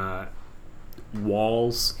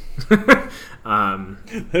walls.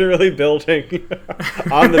 Literally building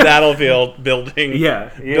on the battlefield, building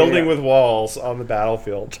with walls on the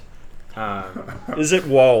battlefield. Izzet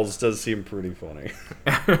walls does seem pretty funny.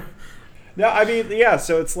 No, I mean, yeah,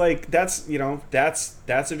 so it's like that's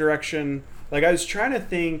a direction. Like I was trying to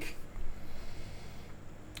think,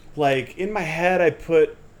 like in my head I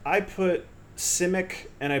put Simic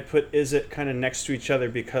and I put Izzet kind of next to each other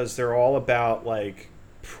because they're all about like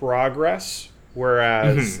progress,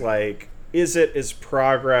 whereas like Izzet is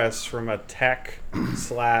progress from a tech /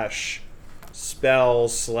 spell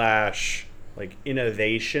 / like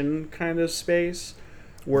innovation kind of space,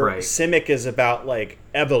 where Simic is about like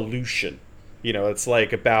evolution. It's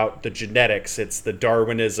like about the genetics, it's the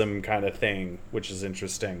Darwinism kind of thing, which is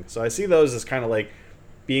interesting. So I see those as kind of like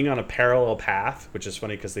being on a parallel path, which is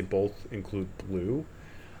funny because they both include blue.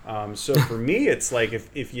 So for me, it's like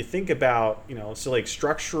if you think about, so like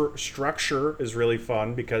structure is really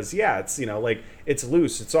fun because it's, like it's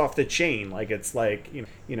loose, it's off the chain, like it's like,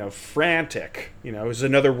 frantic, is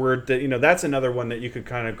another word that, that's another one that you could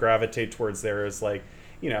kind of gravitate towards there is like,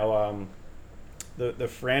 the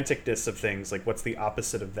franticness of things, like what's the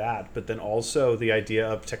opposite of that? But then also the idea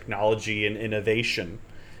of technology and innovation.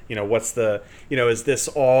 What's the, is this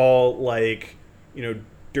all like,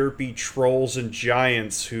 derpy trolls and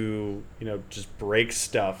giants who, just break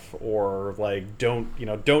stuff or like don't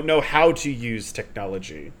know how to use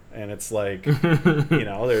technology? And it's like,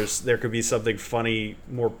 there could be something funny,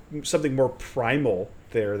 something more primal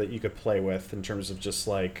there that you could play with in terms of just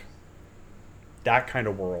like that kind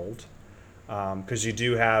of world. Because you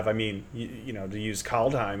do have, I mean, to use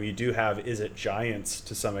Kaldheim, you do have Izzet giants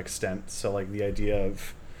to some extent. So like the idea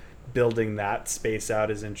of building that space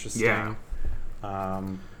out is interesting. Yeah.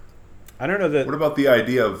 I don't know that. What about the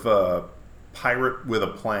idea of pirate with a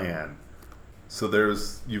plan? So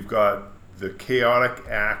you've got the chaotic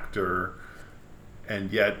actor,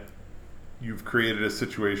 and yet you've created a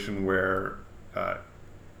situation where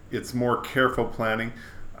it's more careful planning.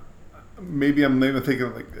 Maybe I'm even thinking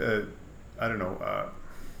of like I don't know,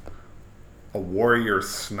 a warrior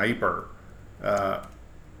sniper,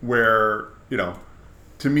 where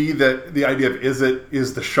to me that the idea of Izzet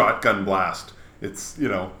is the shotgun blast. It's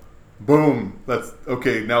boom. That's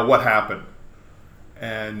okay. Now what happened?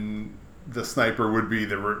 And the sniper would be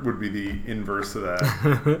the inverse of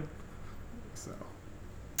that. So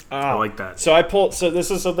I like that. So this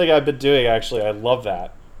is something I've been doing. Actually, I love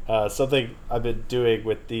that. Something I've been doing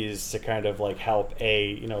with these to kind of like help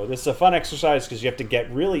this is a fun exercise because you have to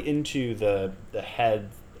get really into the head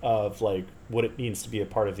of like what it means to be a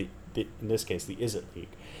part of the in this case the Izzet League.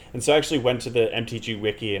 And so I actually went to the MTG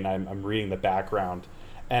wiki and I'm reading the background,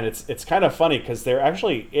 and it's kind of funny because they're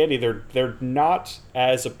actually, Andy, they're not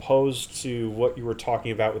as opposed to what you were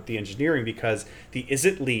talking about with the engineering, because the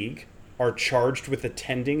Izzet League are charged with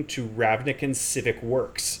attending to Ravnican's civic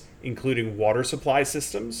works, including water supply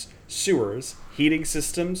systems, sewers, heating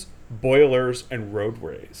systems, boilers, and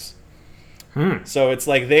roadways. So it's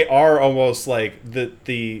like they are almost like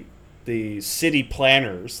the city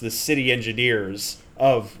planners, the city engineers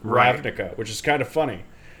of Ravnica, which is kind of funny.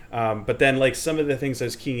 But then like some of the things I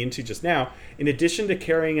was keying into just now, in addition to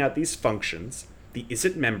carrying out these functions, the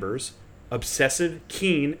Izzet members, obsessive,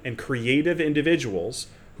 keen, and creative individuals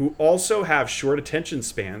who also have short attention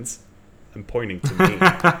spans, I'm pointing to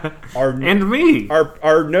me,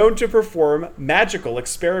 are known to perform magical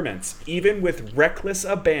experiments, even with reckless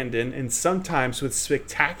abandon and sometimes with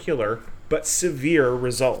spectacular but severe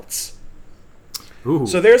results. Ooh.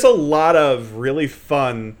 So there's a lot of really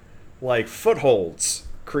fun like footholds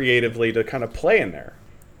creatively to kind of play in there.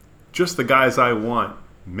 Just the guys I want.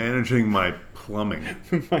 Managing my plumbing.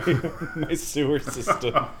 my sewer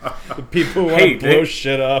system. The people who want Hey, to blow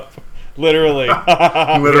shit up. Literally.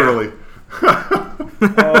 Literally.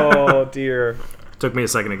 Oh, dear. Took me a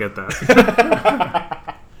second to get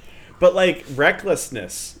that. But, like,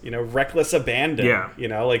 recklessness, reckless abandon. Yeah.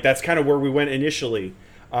 Like, that's kind of where we went initially.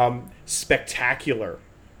 Spectacular.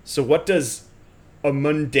 So what does a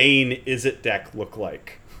mundane Izzet deck look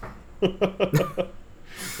like?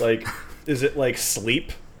 Like, is it like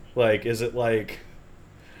sleep? Like, is it like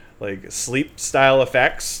sleep style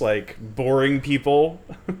effects? Like boring people?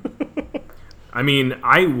 I mean,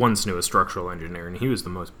 I once knew a structural engineer, and he was the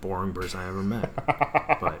most boring person I ever met.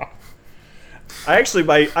 But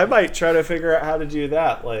I might try to figure out how to do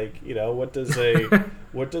that. Like, what does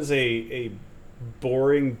a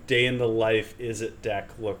boring day in the life Izzet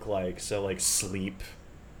deck look like? So like sleep.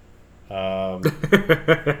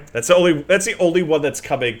 That's the only one that's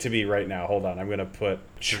coming to me right now. Hold on, I'm gonna put.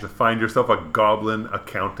 You have to find yourself a goblin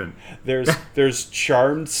accountant. There's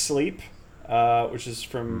Charmed Sleep, which is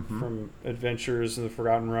from Adventures in the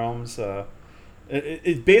Forgotten Realms.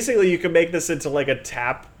 It basically you can make this into like a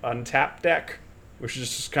untap deck, which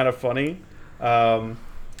is just kind of funny.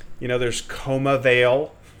 There's Coma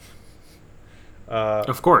Veil.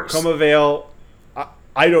 of course, Coma Veil.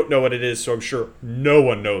 I don't know what it is, so I'm sure no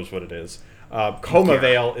one knows what it is. Coma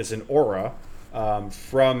Veil is an aura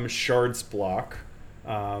from Shard's Block,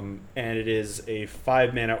 and it is a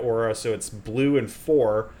 5-mana aura, so it's blue and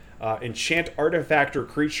 4. Enchant artifact or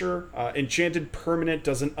creature. Enchanted permanent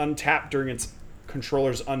doesn't untap during its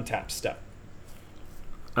controller's untap step.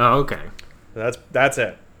 Oh, okay. That's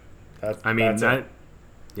it. That's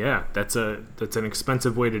an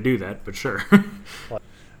expensive way to do that, but sure.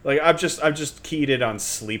 Like I'm just keyed in on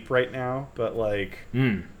sleep right now, but like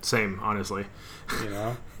Same, honestly.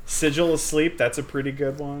 Sigil of Sleep, that's a pretty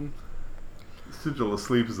good one. Sigil of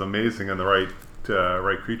Sleep is amazing on the right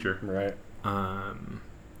creature. Right.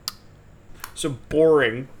 So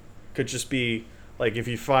boring could just be like if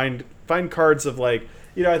you find cards of like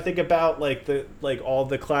I think about like all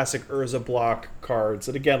the classic Urza block cards,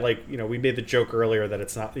 and again we made the joke earlier that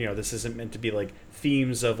it's not this isn't meant to be like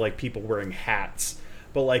themes of like people wearing hats.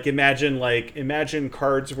 But like imagine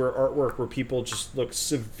cards where artwork where people just look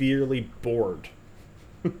severely bored,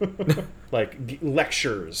 like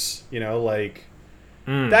lectures,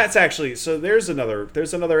 that's actually so. There's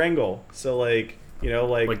another angle. So like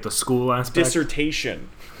the school aspect, dissertation.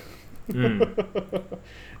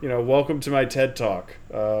 Welcome to my TED Talk.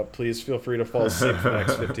 Please feel free to fall asleep for the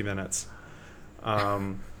next 50 minutes.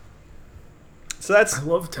 So that's. I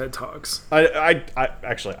love TED Talks. I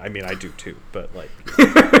actually, I mean, I do too, but like,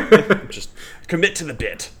 just commit to the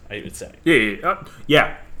bit. I would say.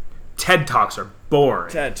 Yeah. TED Talks are boring.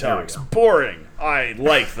 TED Talks boring. I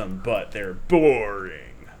like them, but they're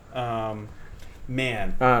boring.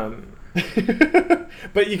 Man.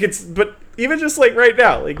 But even just like right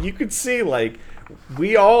now, like you could see like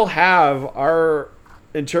we all have our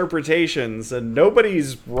interpretations, and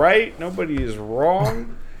nobody's right, nobody's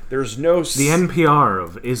wrong. There's no the NPR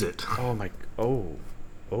of Izzet. I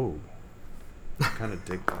kind of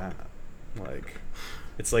dig that. Like,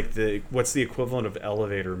 it's like what's the equivalent of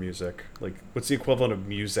elevator music? Like, what's the equivalent of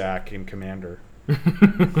Muzak in Commander?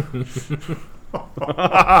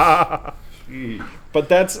 But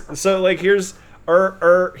that's so. Like, here's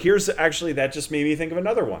actually that just made me think of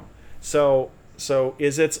another one. So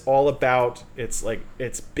Izzet's all about. It's like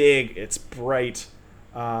it's big, it's bright.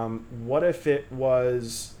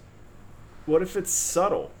 What if it's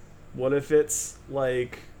subtle? What if it's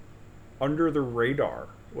like under the radar?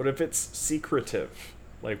 What if it's secretive?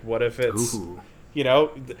 Like what if it's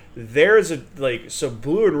there's a so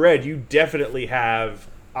blue and red, you definitely have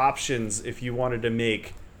options if you wanted to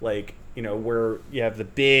make like where you have the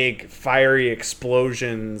big fiery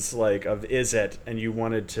explosions like of Izzet, and you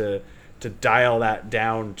wanted to dial that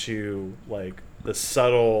down to like the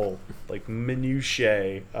subtle like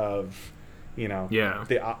minutiae of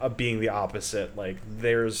being the opposite. Like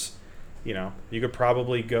there's you could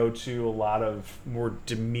probably go to a lot of more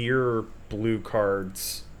Dimir blue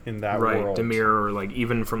cards in that world. Dimir, or like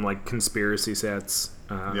even from like conspiracy sets.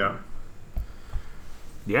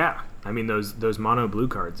 Yeah. I mean those mono blue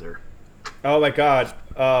cards are. Oh my God!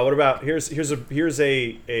 What about here's a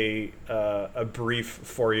brief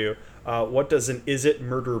for you. What does an Izzet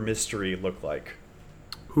murder mystery look like?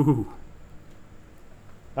 Ooh.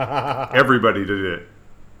 Everybody did it.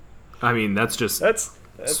 I mean, that's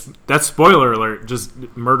that's spoiler alert. Just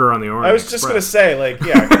Murder on the Orient I was just gonna say, like,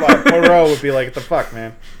 yeah, come on, Poirot would be like, "What the fuck,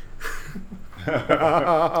 man?"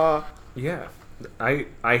 Yeah,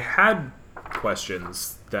 I had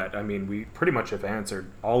questions that, I mean, we pretty much have answered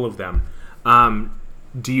all of them.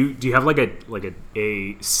 Do you have like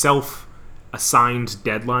a self assigned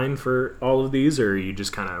deadline for all of these, or are you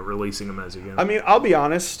just kind of releasing them as you go? I mean, I'll be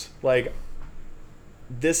honest, like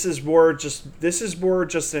this is more just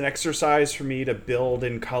an exercise for me to build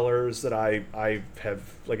in colors that I have,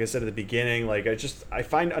 like I said at the beginning, like I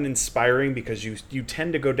find uninspiring because you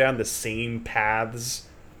tend to go down the same paths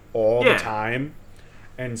all the time.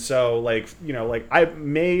 And so, like, you know, like I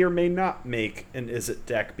may or may not make an Izzet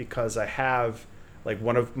deck because I have, like,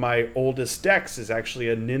 one of my oldest decks is actually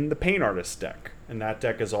a Nin the Paint Artist deck. And that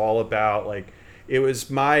deck is all about, like, it was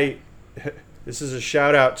my, this is a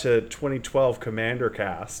shout out to 2012 Commander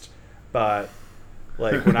Cast, but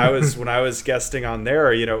like when I was guesting on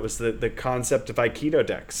there, you know, it was the concept of Aikido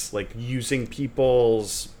decks, like using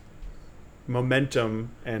people's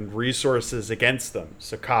momentum and resources against them.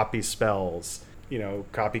 So copy spells, you know,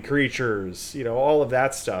 copy creatures, you know, all of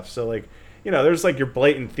that stuff. So like, you know, there's like your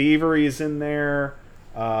blatant thieveries in there.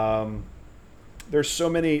 There's so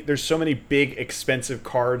many big expensive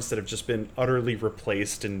cards that have just been utterly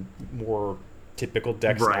replaced in more typical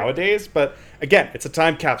decks nowadays. But again, it's a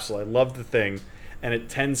time capsule. I love the thing, and it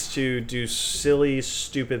tends to do silly,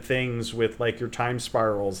 stupid things with like your time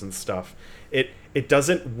spirals and stuff. It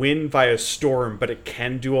doesn't win via storm, but it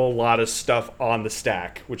can do a lot of stuff on the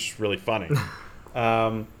stack, which is really funny.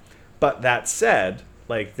 But that said,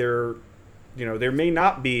 like there may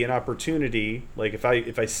not be an opportunity. Like if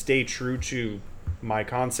I stay true to my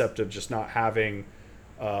concept of just not having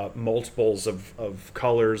multiples of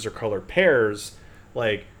colors or color pairs,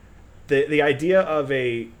 like the idea of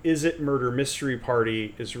a Izzet murder mystery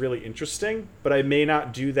party is really interesting, but I may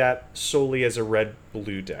not do that solely as a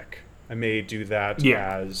red-blue deck. I may do that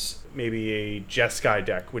as maybe a Jeskai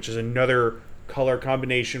deck, which is another color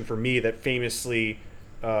combination for me that famously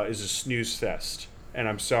is a snooze fest. And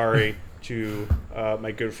I'm sorry to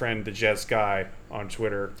my good friend the Jeskai on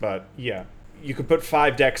Twitter, but yeah, you could put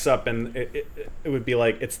 5 decks up and it would be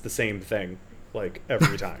like it's the same thing, like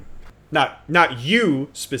every time. Not you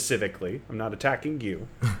specifically. I'm not attacking you.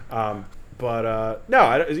 So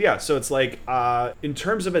it's like in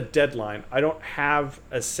terms of a deadline, I don't have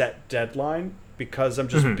a set deadline because I'm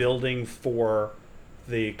just building for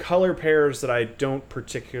the color pairs that I don't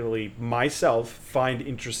particularly myself find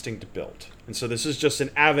interesting to build. And so this is just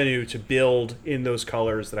an avenue to build in those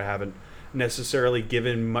colors that I haven't necessarily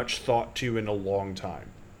given much thought to in a long time.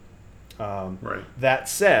 That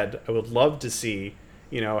said, I would love to see,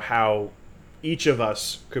 you know, how each of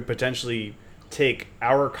us could potentially take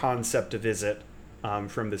our concept of Izzet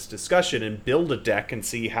from this discussion and build a deck and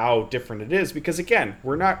see how different it is. Because again,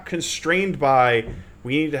 we're not constrained by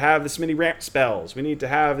we need to have this many ramp spells, we need to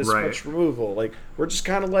have this much removal. Like we're just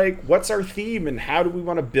kind of like, what's our theme and how do we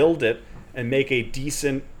want to build it and make a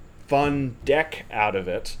decent, fun deck out of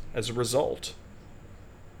it as a result.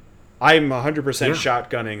 I'm 100%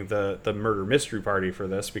 shotgunning the murder mystery party for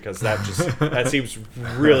this because that seems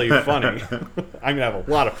really funny. I'm gonna have a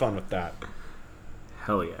lot of fun with that.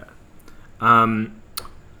 Hell yeah.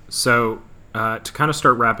 So to kind of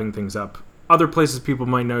start wrapping things up, other places people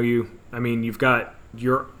might know you. I mean, you've got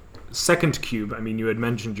your second cube. I mean, you had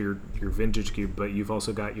mentioned your vintage cube, but you've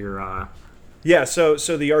also got your So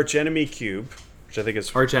the Archenemy cube, which I think is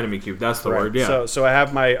Archenemy cube. That's the word. Yeah. So I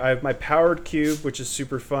have my powered cube, which is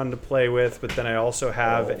super fun to play with. But then I also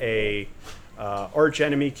have a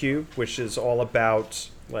Archenemy cube, which is all about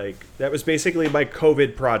like that was basically my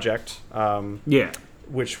COVID project.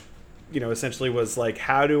 Which, you know, essentially was like,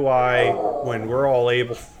 how do I, when we're all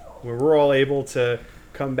able to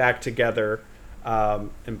come back together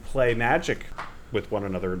and play Magic with one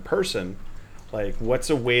another in person, like what's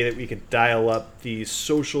a way that we could dial up the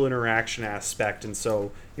social interaction aspect? And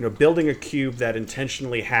so, you know, building a cube that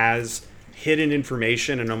intentionally has hidden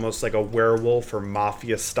information and almost like a werewolf or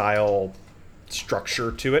mafia style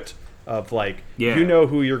structure to it of like, you know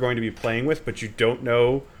who you're going to be playing with, but you don't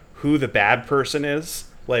know who the bad person is.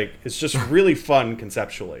 Like, it's just really fun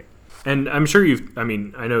conceptually. And I'm sure I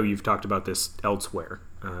know you've talked about this elsewhere.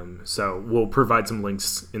 So we'll provide some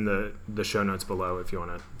links in the show notes below if you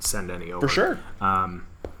want to send any over. For sure. I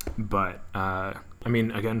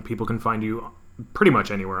mean, again, people can find you pretty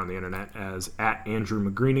much anywhere on the internet as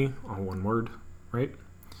 @AndrewMcGreeny, all one word, right?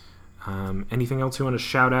 Anything else you want to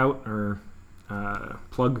shout out or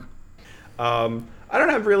plug? I don't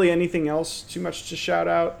have really anything else too much to shout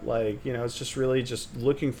out. Like, you know, it's just really just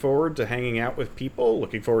looking forward to hanging out with people,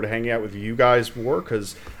 looking forward to hanging out with you guys more,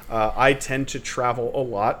 because I tend to travel a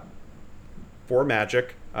lot for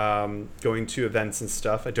Magic, going to events and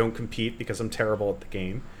stuff. I don't compete because I'm terrible at the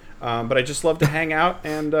game. But I just love to hang out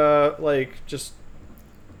and, just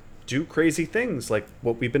do crazy things like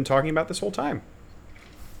what we've been talking about this whole time.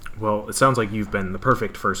 Well, it sounds like you've been the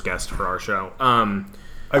perfect first guest for our show.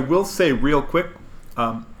 I will say real quick,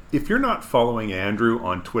 if you're not following Andrew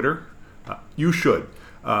on Twitter, you should.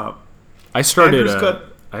 I started Andrew's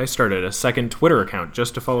I started a second Twitter account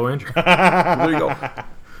just to follow Andrew. There you go.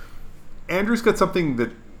 Andrew's got something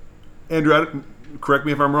that, Andrew, correct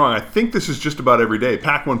me if I'm wrong, I think this is just about every day.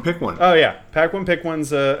 Pack one, pick one. Oh, yeah. Pack one, pick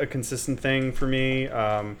one's a consistent thing for me.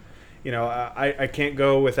 I can't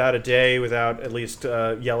go without a day without at least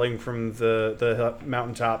yelling from the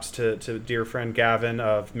mountaintops to dear friend Gavin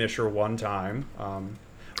of Mishra one time.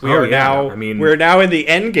 We're now in the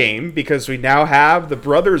end game because we now have the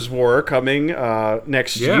Brothers War coming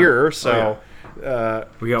next year. So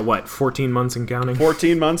we got what, 14 months and counting?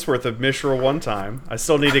 14 months worth of Mishra one time. I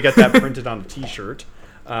still need to get that printed on a T-shirt,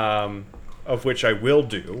 of which I will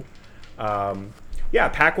do.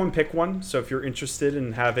 Pack one, pick one. So if you're interested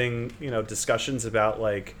in having discussions about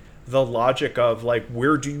like the logic of like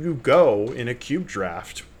where do you go in a cube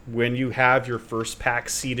draft when you have your first pack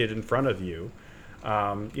seated in front of you.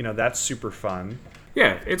 That's super fun.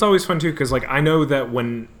 Yeah, it's always fun too because like I know that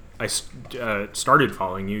when I started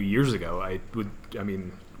following you years ago,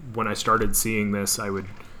 when I started seeing this, I would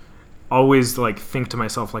always like think to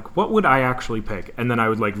myself like, what would I actually pick? And then I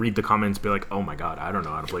would like read the comments, and be like, oh my god, I don't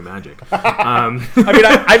know how to play Magic.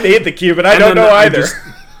 I made the cube, and I don't know either.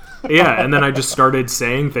 And then I just started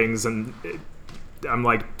saying things, and I'm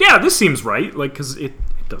like, yeah, this seems right, like because it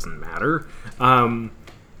doesn't matter.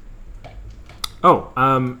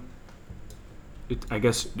 I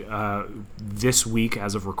guess this week,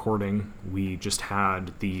 as of recording, we just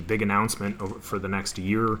had the big announcement for the next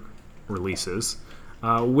year releases.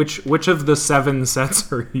 Which of the 7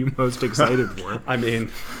 sets are you most excited for? I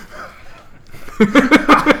mean,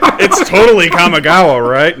 it's totally Kamigawa,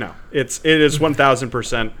 right? No, it is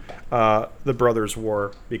 1000% the Brothers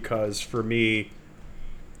War, because for me,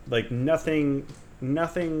 like nothing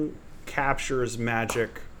captures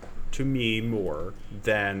Magic to me more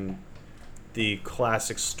than the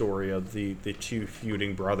classic story of the two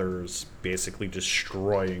feuding brothers basically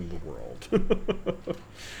destroying the world.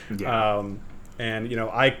 Yeah. And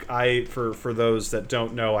I for those that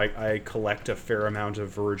don't know, I collect a fair amount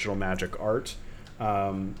of original Magic art,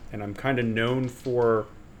 and I'm kind of known for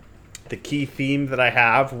the key theme that I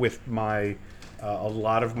have with my a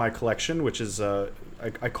lot of my collection, which is I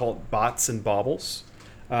call it bots and baubles,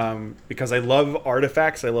 because I love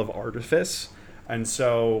artifacts, I love artifice, and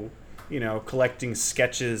so collecting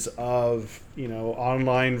sketches of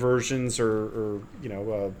online versions or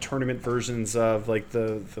tournament versions of like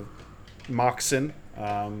the Moxen,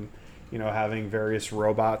 having various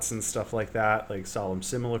robots and stuff like that, like Solemn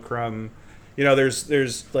Simulacrum. There's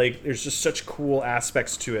just such cool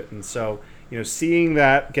aspects to it, and so seeing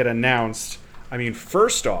that get announced, I mean,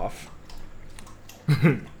 first off,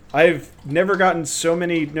 I've never gotten so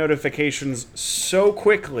many notifications so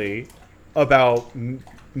quickly about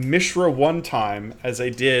Mishra one time as I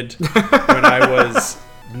did when I was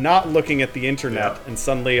not looking at the internet, and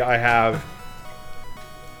suddenly I have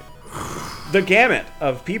the gamut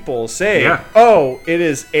of people saying, oh, it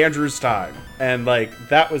is Andrew's time. And like,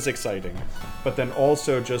 that was exciting. But then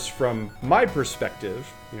also just from my perspective,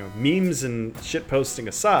 memes and shit posting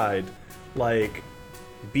aside, like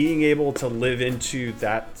being able to live into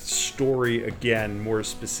that story again, more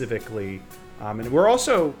specifically. And we're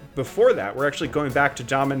also, before that, we're actually going back to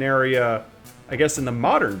Dominaria, I guess in the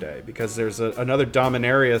modern day, because there's another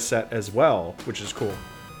Dominaria set as well, which is cool.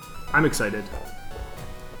 I'm excited.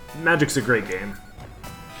 Magic's a great game.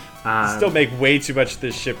 Still make way too much of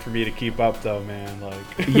this shit for me to keep up, though, man.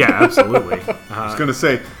 Like, yeah, absolutely. I was gonna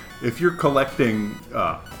say, if you're collecting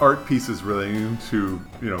art pieces relating to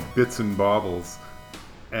bits and baubles,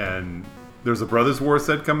 and there's a Brothers War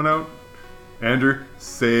set coming out, Andrew,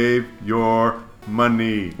 save your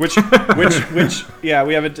money. Which, yeah,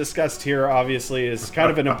 we haven't discussed here. Obviously, is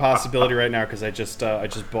kind of an impossibility right now because I just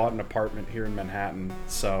bought an apartment here in Manhattan,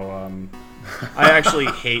 so. I actually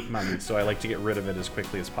hate money, so I like to get rid of it as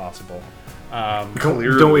quickly as possible.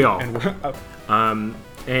 Don't we all?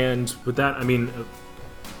 And with that, I mean,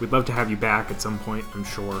 we'd love to have you back at some point. I'm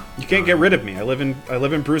sure you can't get rid of me. I live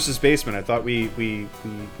in Bruce's basement. I thought we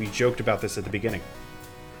joked about this at the begining,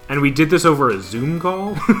 and we did this over a Zoom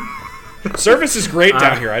call. Service is great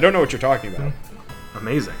down here. I don't know what you're talking about.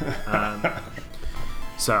 Amazing.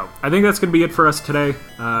 So I think that's going to be it for us today.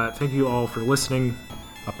 Thank you all for listening.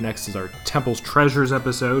 Up next is our Temple's Treasures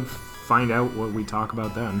episode. Find out what we talk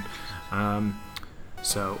about then.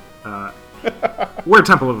 We're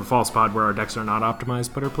Temple of the False Pod, where our decks are not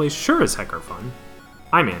optimized, but our plays sure as heck are fun.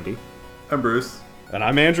 I'm Andy. I'm Bruce. And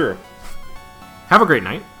I'm Andrew. Have a great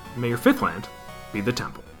night. May your fifth land be the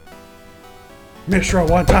temple. Mishra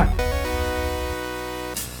one time.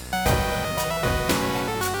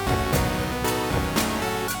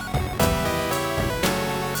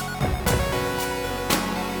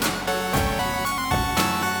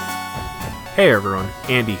 Hey everyone,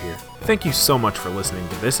 Andy here. Thank you so much for listening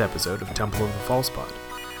to this episode of Temple of the False Pod.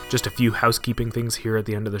 Just a few housekeeping things here at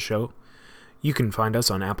the end of the show. You can find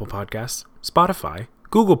us on Apple Podcasts, Spotify,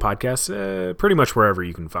 Google Podcasts, pretty much wherever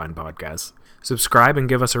you can find podcasts. Subscribe and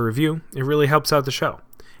give us a review. It really helps out the show.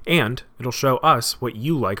 And it'll show us what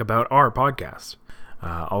you like about our podcast.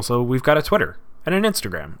 Also, we've got a Twitter and an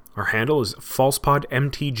Instagram. Our handle is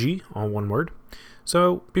FalsePodMTG, all one word.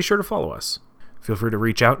 So be sure to follow us. Feel free to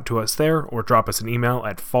reach out to us there or drop us an email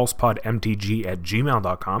at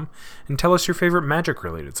falsepodmtg@gmail.com and tell us your favorite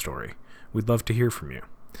magic-related story. We'd love to hear from you.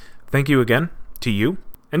 Thank you again to you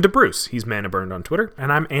and to Bruce. He's Mana Burned on Twitter,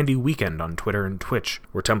 and I'm Andy Weekend on Twitter and Twitch.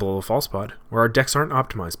 We're Temple of the False Pod, where our decks aren't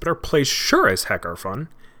optimized, but our plays sure as heck are fun.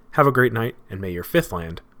 Have a great night, and may your fifth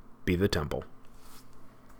land be the temple.